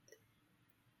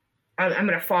going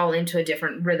to fall into a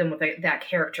different rhythm with that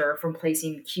character from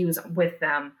placing cues with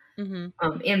them,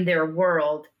 in their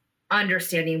world,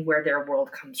 understanding where their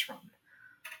world comes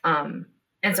from.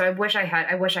 And so I wish I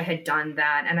had done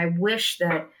that. And I wish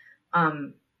that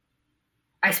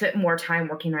I spent more time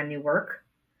working on new work.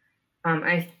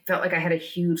 I felt like I had a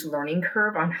huge learning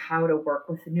curve on how to work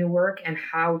with new work and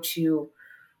how to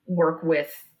work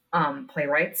with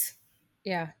playwrights.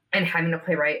 Yeah. And having a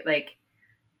playwright like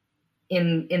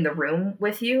in the room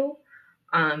with you,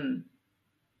 and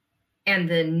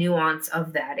the nuance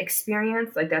of that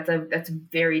experience, like that's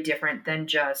very different than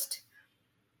just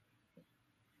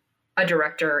a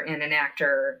director and an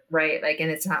actor, right? Like,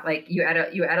 and it's not like you add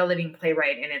a living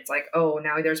playwright and it's like, oh,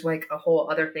 now there's like a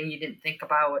whole other thing you didn't think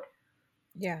about,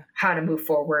 how to move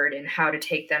forward and how to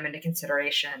take them into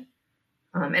consideration.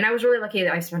 And I was really lucky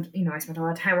that I spent a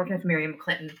lot of time working with Marion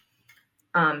McClinton.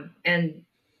 And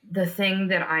the thing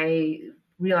that I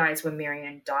realized when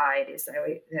Marion died is that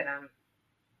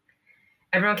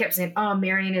everyone kept saying, "Oh,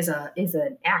 Marion is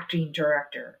an acting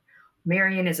director.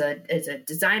 Marion is a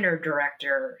designer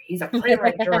director. He's a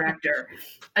playwright director."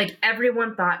 Like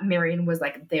everyone thought Marion was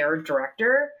like their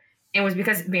director, and it was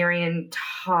because Marion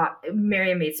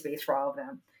made space for all of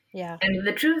them. Yeah. And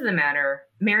the truth of the matter,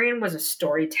 Marion was a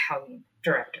storytelling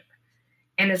director,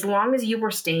 and as long as you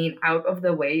were staying out of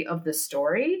the way of the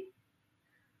story,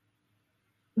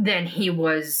 then you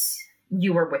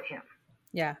were with him.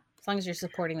 Yeah. As long as you're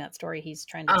supporting that story he's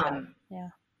trying to tell. Yeah.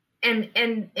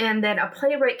 And that a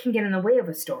playwright can get in the way of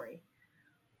a story.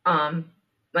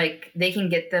 Like they can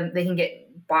get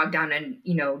bogged down in,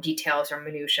 you know, details or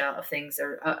minutia of things,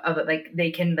 or of it. Like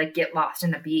they can like get lost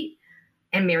in a beat,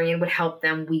 and Marion would help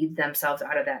them weed themselves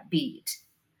out of that beat.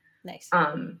 Nice.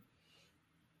 And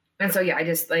so, yeah, I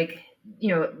just like, you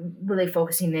know, really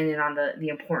focusing in on the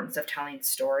importance of telling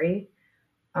story,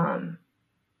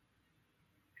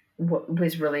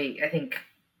 was really, I think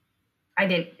I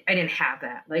didn't have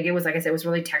that. Like, it was, like I said, it was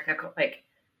really technical. Like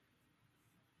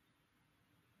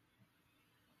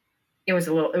it was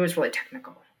really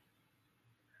technical.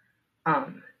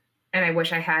 And I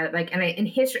wish I had like, in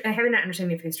history, having an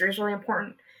understanding of history is really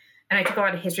important. And I took a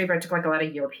lot of history, but I took like a lot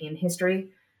of European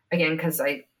history again, cause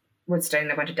I was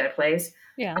studying a bunch of dead plays.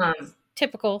 Yeah.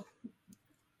 Typical.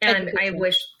 And education. I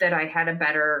wish that I had a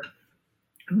better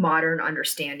modern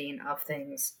understanding of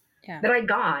things that I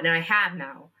got, and I have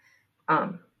now,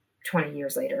 20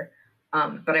 years later.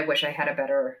 But I wish I had a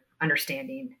better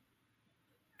understanding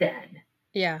then.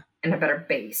 Yeah. And a better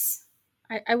base.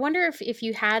 I wonder if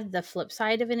you had the flip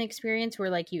side of an experience where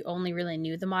like you only really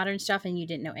knew the modern stuff and you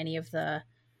didn't know any of the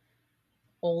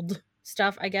old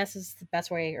stuff, I guess is the best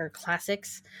way, or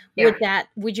classics. Yeah.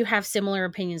 Would you have similar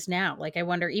opinions now? Like, I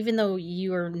wonder, even though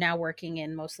you are now working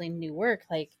in mostly new work,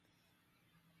 like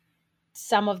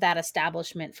some of that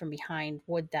establishment from behind,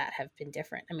 would that have been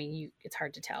different? I mean, it's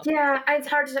hard to tell. Yeah, it's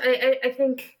hard to, I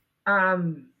think,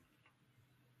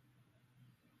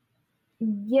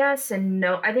 yes and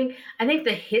no. I think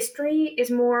the history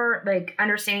is more like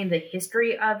understanding the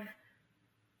history of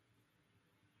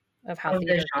of how of the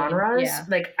theater can, genres. yeah.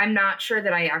 Like, I'm not sure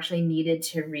that I actually needed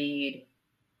to read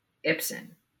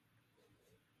Ibsen,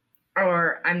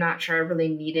 or I'm not sure I really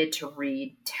needed to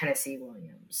read Tennessee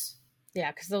Williams.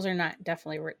 Yeah, because those are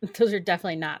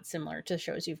definitely not similar to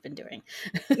shows you've been doing.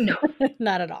 No,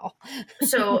 not at all.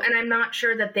 So, and I'm not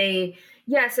sure that they.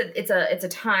 Yes, it's a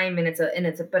time, and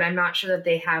but I'm not sure that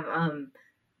they have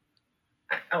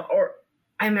or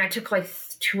I mean, I took like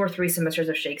 2 or 3 semesters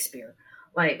of Shakespeare,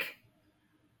 like,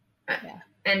 Yeah.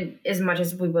 And as much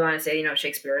as we want to say,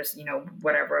 Shakespeare is,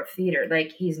 whatever of theater,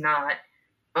 like, he's not.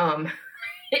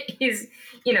 He's,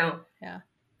 Yeah.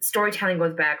 storytelling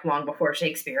goes back long before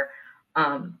Shakespeare.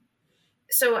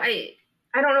 So I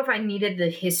don't know if I needed the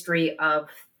history of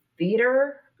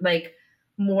theater, like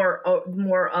more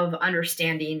of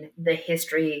understanding the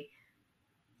history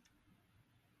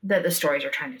that the stories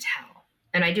are trying to tell.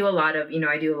 And I do a lot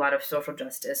of social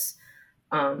justice.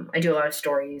 I do a lot of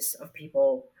stories of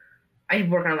people. I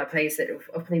work on a place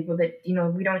of people that,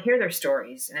 we don't hear their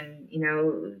stories. And,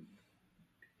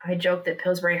 I joke that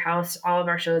Pillsbury House, all of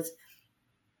our shows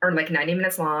are like 90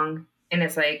 minutes long. And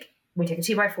it's like, we take a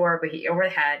 2x4, we hit you over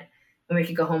the head, and we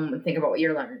could go home and think about what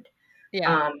you learned.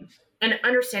 Yeah. And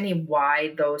understanding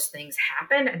why those things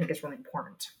happen, I think is really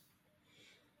important.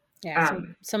 Yeah.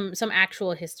 Some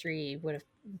actual history would have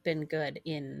been good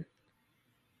in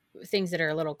things that are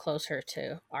a little closer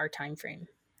to our time frame.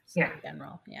 In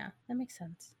general. Yeah, that makes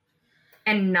sense.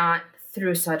 And not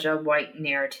through such a white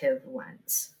narrative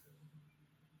lens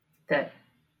that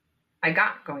I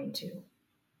got going to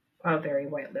a very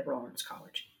white liberal arts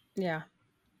college. Yeah,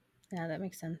 that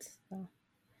makes sense. So,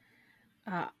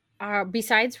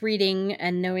 besides reading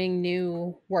and knowing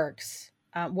new works,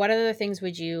 what other things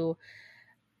would you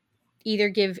either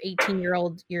give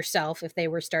 18-year-old yourself if they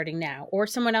were starting now, or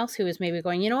someone else who is maybe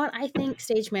going, you know what, I think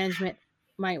stage management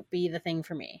might be the thing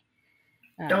for me?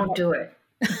 Don't do it.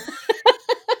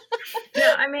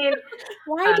 No, I mean,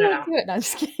 why do I do it? No, I'm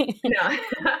just kidding. No,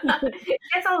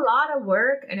 it's a lot of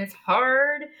work and it's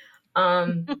hard.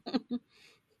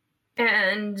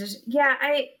 And yeah,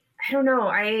 I don't know.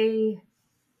 I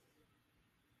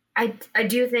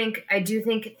do think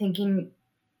thinking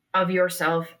of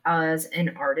yourself as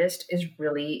an artist is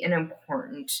really an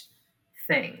important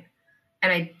thing.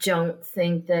 And I don't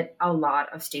think that a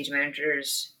lot of stage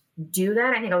managers do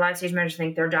that. I think a lot of stage managers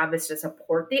think their job is to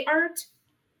support the art,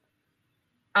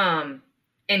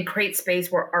 and create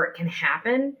space where art can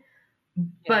happen. Yeah.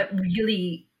 But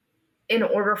really, in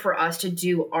order for us to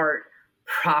do art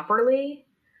properly,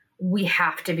 we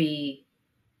have to be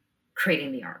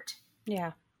creating the art.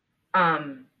 Yeah.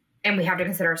 And we have to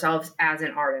consider ourselves as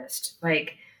an artist.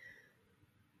 Like,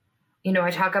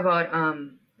 I talk about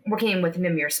working with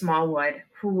Namir Smallwood,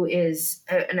 who is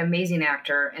an amazing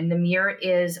actor, and Namir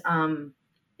is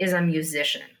a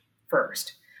musician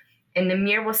first. And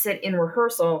Namir will sit in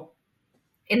rehearsal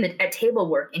at table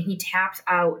work, and he taps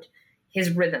out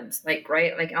his rhythms, like,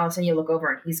 right? Like, all of a sudden you look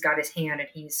over and he's got his hand,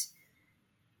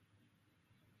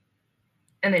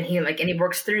 and then he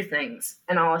works through things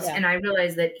and all. Yeah. And I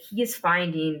realize that he's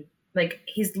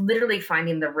literally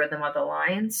finding the rhythm of the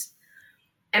lines.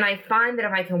 And I find that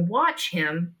if I can watch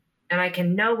him and I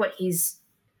can know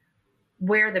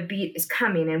where the beat is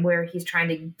coming and where he's trying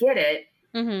to get it,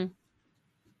 mm-hmm.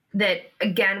 that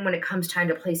again, when it comes time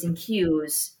to placing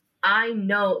cues, I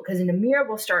know, because Namir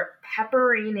will start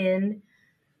peppering in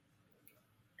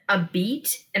a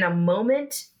beat in a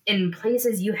moment in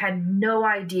places you had no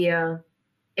idea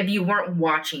if you weren't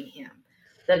watching him.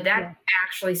 That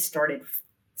actually started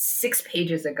 6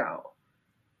 pages ago.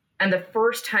 And the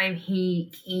first time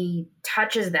he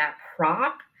touches that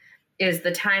prop is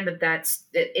the time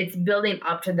it's building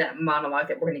up to that monologue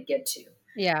that we're going to get to.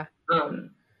 Yeah.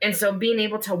 And so being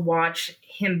able to watch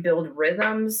him build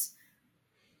rhythms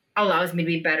allows me to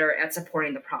be better at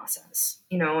supporting the process,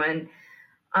 and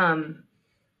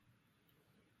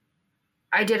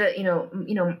I did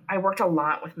I worked a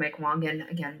lot with Mike Wangan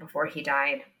again before he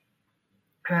died.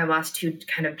 I lost 2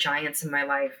 kind of giants in my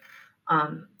life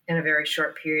in a very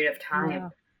short period of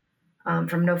time. Wow.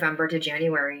 From November to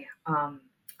January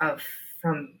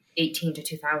from 18 to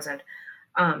 2000,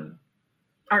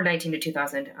 or 19 to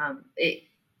 2000.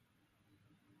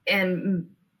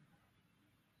 And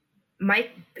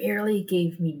Mike barely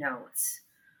gave me notes.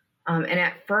 And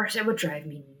at first it would drive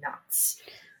me nuts.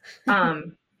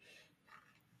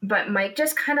 But Mike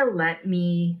just kind of let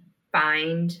me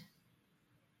find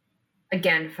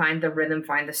the rhythm,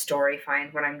 find the story,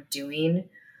 find what I'm doing.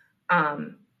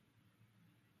 And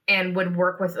and would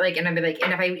work with like, and I'd be like,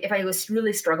 and if I was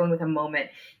really struggling with a moment,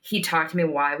 he talked to me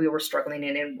why we were struggling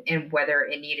and whether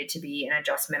it needed to be an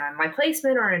adjustment on my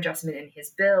placement or an adjustment in his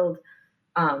build.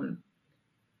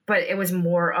 But it was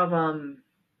more of a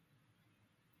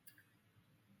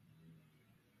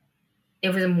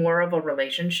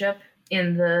relationship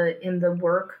in the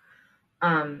work.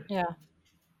 Yeah.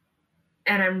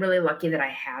 And I'm really lucky that I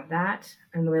had that.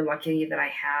 I'm really lucky that I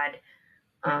had,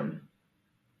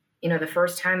 the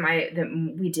first time I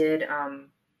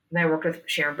worked with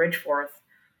Sharon Bridgeforth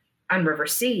on River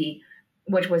Sea,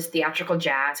 which was theatrical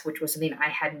jazz, which was something I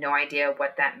had no idea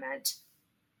what that meant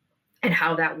and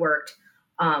how that worked.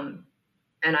 And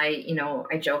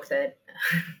I joke that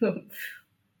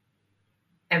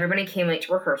everybody came late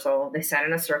to rehearsal. They sat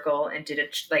in a circle and did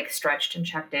it, like stretched and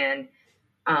checked in.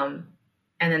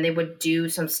 And then they would do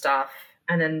some stuff,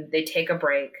 and then they take a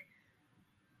break,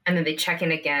 and then they check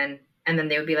in again, and then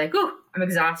they would be like, "Ooh, I'm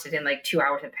exhausted," and like 2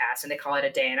 hours had passed, and they call it a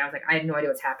day. And I was like, I had no idea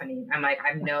what's happening. I'm like,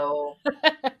 I'm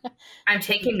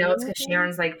taking notes because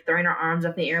Sharon's like throwing her arms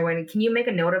up in the air, going, "Can you make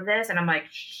a note of this?" And I'm like,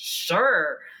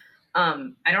 "Sure."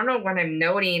 I don't know what I'm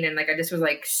noting, and like I just was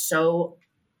like so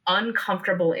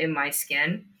uncomfortable in my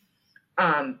skin,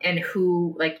 and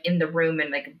who like in the room and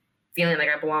like feeling like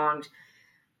I belonged.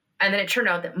 And then it turned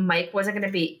out that Mike wasn't going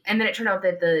to be, and then it turned out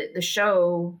that the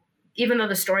show, even though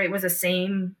the story was the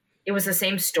same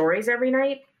stories every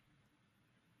night,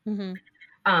 mm-hmm.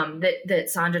 that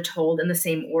Sandra told in the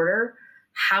same order.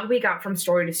 How we got from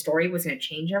story to story was going to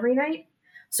change every night.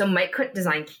 So Mike couldn't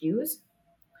design cues.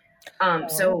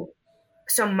 So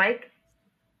Mike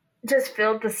just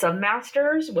filled the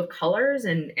submasters with colors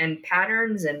and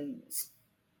patterns and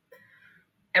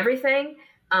everything.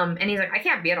 And he's like, I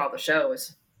can't be at all the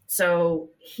shows. So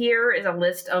here's a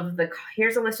list of the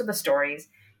stories,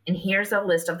 and here's a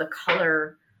list of the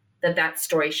color that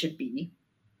story should be.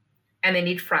 And they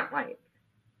need front light.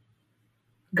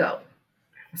 Go.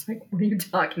 I was like, what are you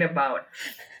talking about?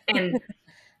 And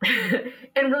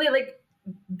and really like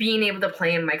being able to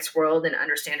play in Mike's world and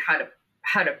understand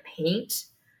how to paint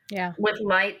with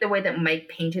light, the way that Mike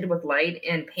painted with light,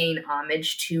 and paying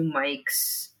homage to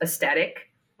Mike's aesthetic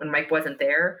when Mike wasn't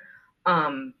there.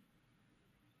 I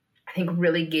think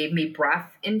really gave me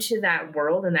breath into that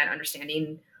world and that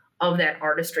understanding of that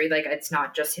artistry. Like it's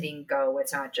not just hitting go.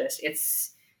 It's not just,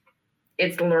 it's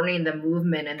learning the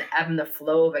movement and the ebb and the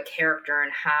flow of a character,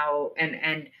 and how,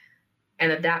 and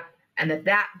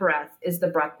that breath is the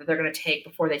breath that they're going to take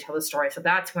before they tell the story. So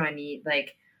that's when I need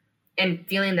like, and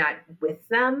feeling that with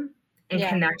them and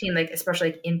connecting, like,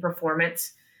 especially like in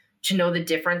performance, to know the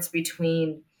difference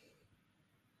between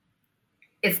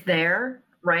it's there,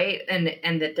 right? And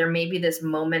that there may be this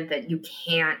moment that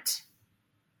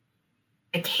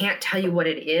I can't tell you what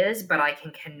it is, but I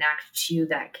can connect to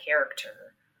that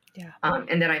character. Yeah.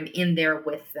 And that I'm in there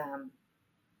with them,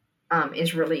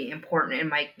 is really important. And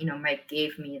Mike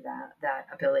gave me that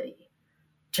ability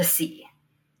to see.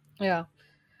 Yeah.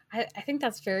 I think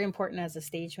that's very important as a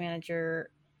stage manager,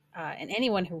 and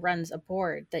anyone who runs a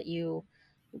board, that you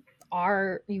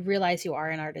realize you are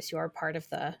an artist, you are part of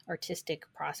the artistic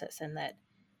process, and that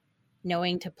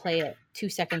knowing to play it 2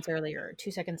 seconds earlier or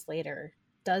 2 seconds later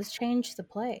does change the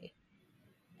play,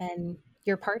 and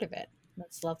you're part of it.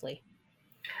 That's lovely.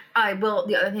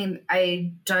 The other thing,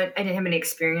 I didn't have any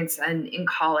experience in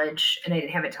college, and I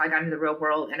didn't have it until I got into the real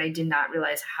world, and I did not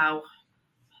realize how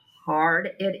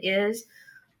hard it is.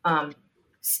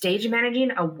 Stage managing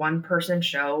a one-person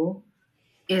show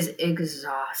is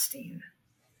exhausting.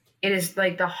 It is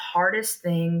like the hardest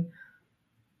thing.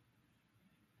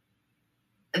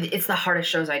 It's the hardest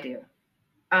shows I do.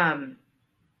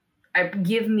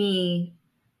 Give me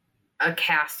a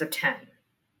cast of 10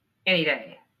 any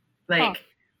day. Like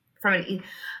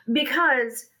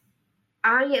because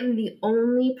I am the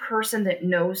only person that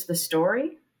knows the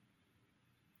story.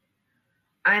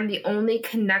 I'm the only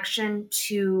connection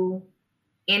to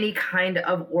any kind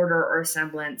of order or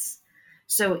semblance.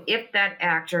 So if that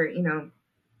actor,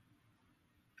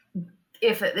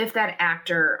 if that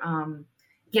actor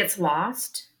gets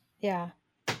lost,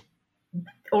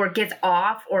 or gets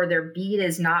off, or their beat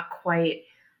is not quite,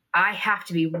 I have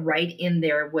to be right in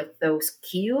there with those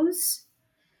cues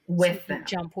with them.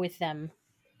 Jump with them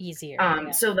easier.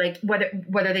 So like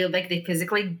whether they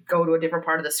physically go to a different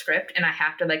part of the script, and I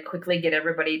have to like quickly get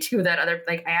everybody to that other,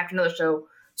 like I have to know the show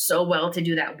so well to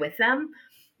do that with them.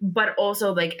 But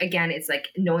also, like, again, it's like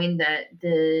knowing that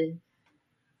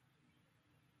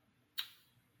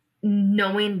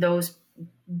knowing those,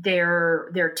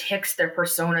 their tics, their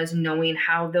personas, knowing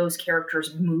how those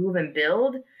characters move and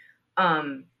build,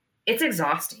 it's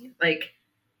exhausting. Like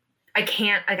I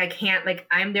can't, like,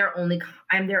 I'm their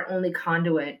only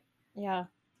conduit. Yeah.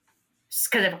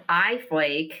 Because if I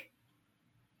flake,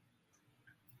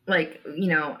 like,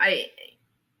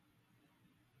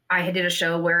 I did a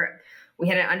show where we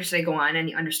had an understudy go on, and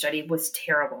the understudy was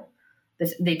terrible.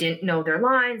 They didn't know their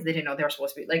lines. They didn't know they were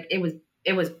supposed to be, like, it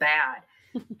was bad.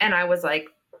 And I was like,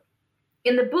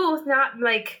 in the booth, not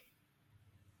like,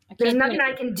 there's nothing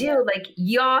I can do. Yeah. Like,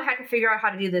 y'all have to figure out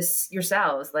how to do this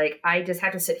yourselves. Like, I just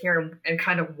have to sit here and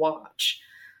kind of watch.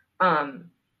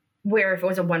 Where if it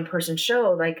was a one person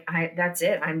show, like, that's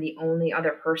it. I'm the only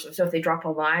other person. So if they drop a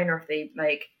line, or if they,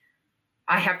 like,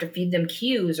 I have to feed them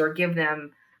cues or give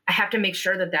them, I have to make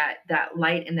sure that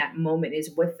light in that moment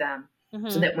is with them,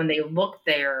 so that when they look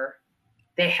there,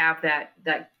 they have that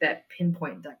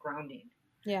pinpoint, that grounding.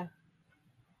 Yeah.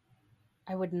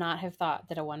 I would not have thought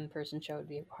that a one person show would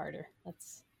be harder.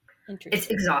 That's interesting. It's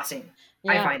exhausting.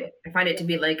 Yeah. I find it to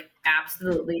be, like,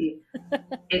 absolutely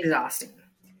exhausting.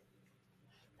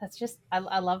 That's just,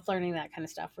 I love learning that kind of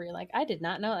stuff where you're like, I did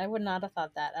not know. I would not have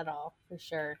thought that at all, for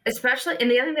sure. Especially, and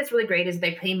the other thing that's really great is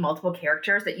they play multiple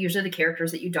characters that usually the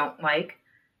characters that you don't like,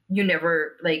 you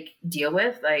never, like, deal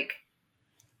with. Like,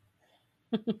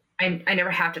 I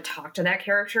never have to talk to that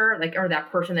character, like, or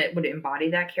that person that would embody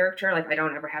that character. Like, I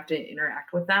don't ever have to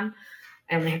interact with them.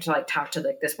 And I have to, like, talk to,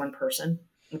 like, this one person,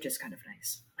 which is kind of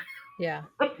nice. Yeah.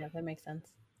 Yeah, that makes sense,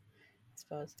 I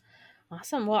suppose.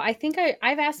 Awesome. Well, I think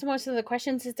I've asked most of the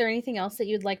questions. Is there anything else that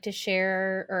you'd like to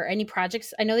share, or any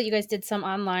projects? I know that you guys did some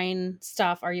online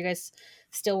stuff. Are you guys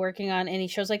still working on any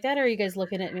shows like that? Or are you guys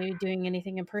looking at maybe doing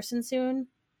anything in person soon?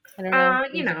 I don't know.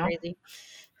 Crazy.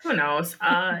 Who knows?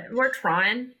 We're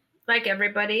trying, like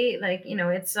everybody. Like,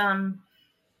 it's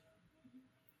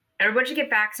everybody should get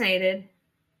vaccinated,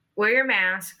 wear your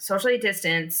mask, socially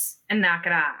distance, and knock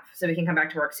it off so we can come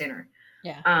back to work sooner.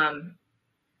 Yeah.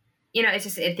 It's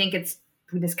just,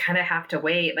 we just kind of have to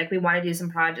wait. Like, we want to do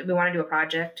a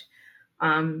project,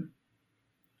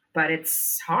 but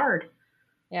it's hard.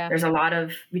 Yeah. There's a lot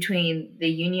of, between the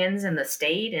unions and the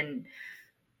state and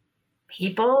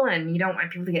people, and you don't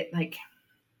want people to get, like,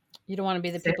 you don't want to be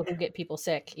the sick. People who get people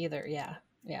sick either. Yeah.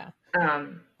 Yeah.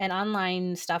 And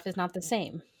online stuff is not the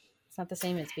same. It's not the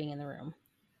same as being in the room.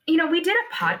 We did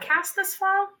a podcast this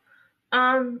fall,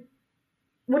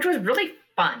 which was really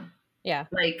fun. Yeah.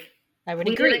 Like, I would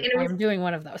agree. I'm doing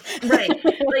one of those. Right.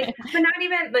 Like, but not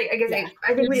even, like, I guess, yeah.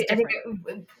 I think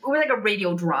it was like a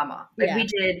radio drama. Like, yeah.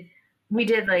 we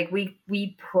did like, we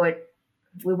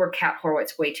were Kat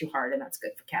Horowitz way too hard, and that's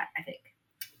good for Kat, I think.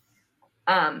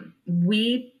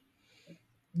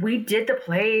 We did the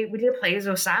play. We did Plays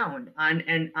of Sound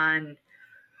and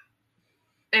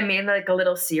made, like, a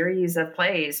little series of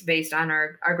plays based on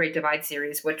our Great Divide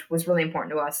series, which was really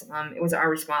important to us. It was our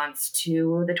response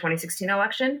to the 2016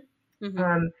 election.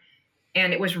 Mm-hmm.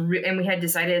 And it was, and we had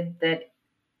decided that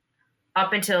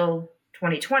up until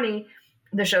 2020,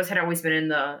 the shows had always been in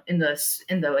the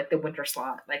like the winter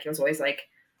slot. Like, it was always like,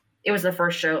 it was the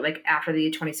first show, like, after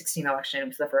the 2016 election. It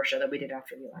was the first show that we did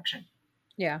after the election.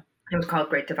 Yeah. It was called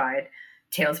Great Divide,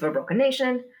 Tales of a Broken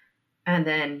Nation. And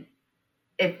then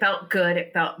it felt good.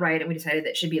 It felt right. And we decided that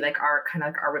it should be, like, our kind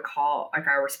of, like, our recall, like,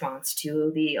 our response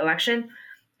to the election.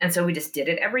 And so we just did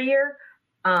it every year.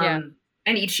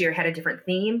 And each year had a different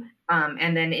theme.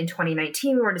 And then in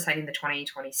 2019, we were deciding the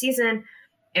 2020 season.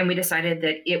 And we decided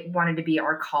that it wanted to be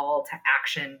our call to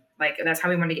action. Like, that's how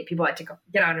we wanted to get people to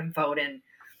get out and vote. And,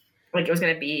 like, it was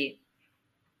going to be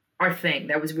our thing.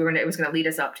 It was going to lead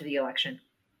us up to the election.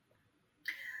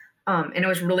 And it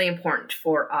was really important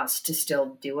for us to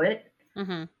still do it.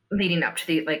 Mm-hmm. Leading up to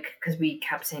the, like, because we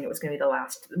kept saying it was going to be the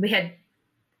last. We had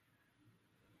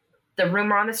the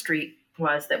rumor on the street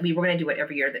was that we were going to do it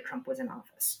every year that Trump was in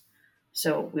office.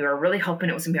 So we were really hoping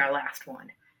it was going to be our last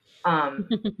one.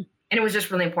 And it was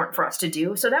just really important for us to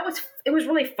do. So it was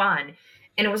really fun.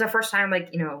 And it was our first time,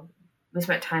 like, we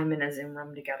spent time in a Zoom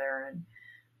room together,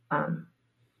 and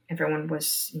everyone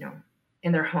was,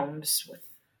 in their homes with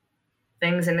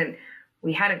things. And then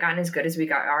we hadn't gotten as good as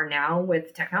we are now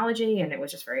with technology, and it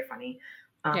was just very funny.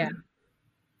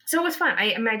 So it was fun.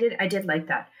 I did like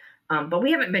that. But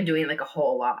we haven't been doing, like, a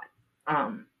whole lot.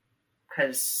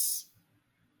 Because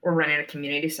we're running a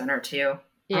community center too.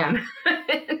 Yeah.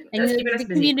 And the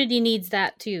community needs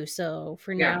that too. So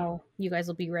for now, you guys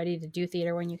will be ready to do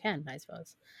theater when you can, I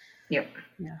suppose. Yep.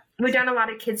 Yeah. We've done a lot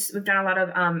of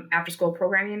after school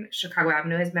programming. Chicago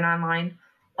Avenue has been online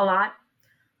a lot.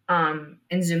 And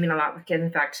Zooming a lot with kids.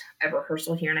 In fact, I have a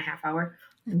rehearsal here in a half hour.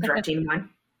 I'm directing one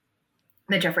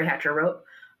that Jeffrey Hatcher wrote.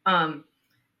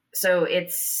 So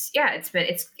it's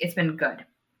been good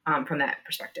from that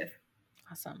perspective.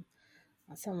 Awesome.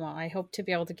 Awesome. Well, I hope to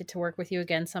be able to get to work with you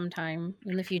again sometime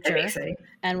in the future. That'd be exciting.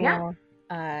 And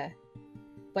Yeah.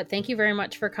 but thank you very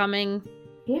much for coming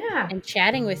Yeah. and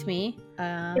chatting with me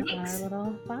on our Thanks.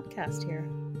 little podcast here.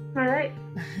 All right.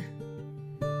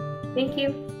 Thank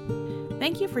you.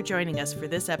 Thank you for joining us for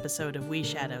this episode of We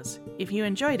Shadows. If you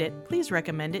enjoyed it, please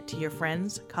recommend it to your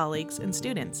friends, colleagues, and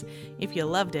students. If you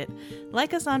loved it,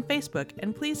 like us on Facebook,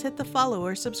 and please hit the follow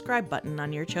or subscribe button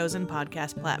on your chosen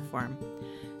podcast platform.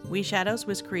 We Shadows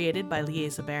was created by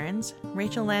Liesa Behrens,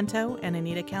 Rachel Lanto, and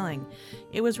Anita Kelling.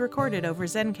 It was recorded over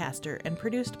Zencastr and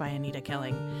produced by Anita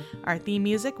Kelling. Our theme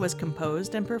music was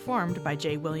composed and performed by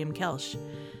J. William Kelsch.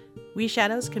 We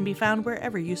Shadows can be found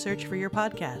wherever you search for your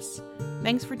podcasts.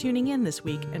 Thanks for tuning in this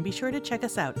week, and be sure to check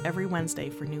us out every Wednesday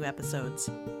for new episodes.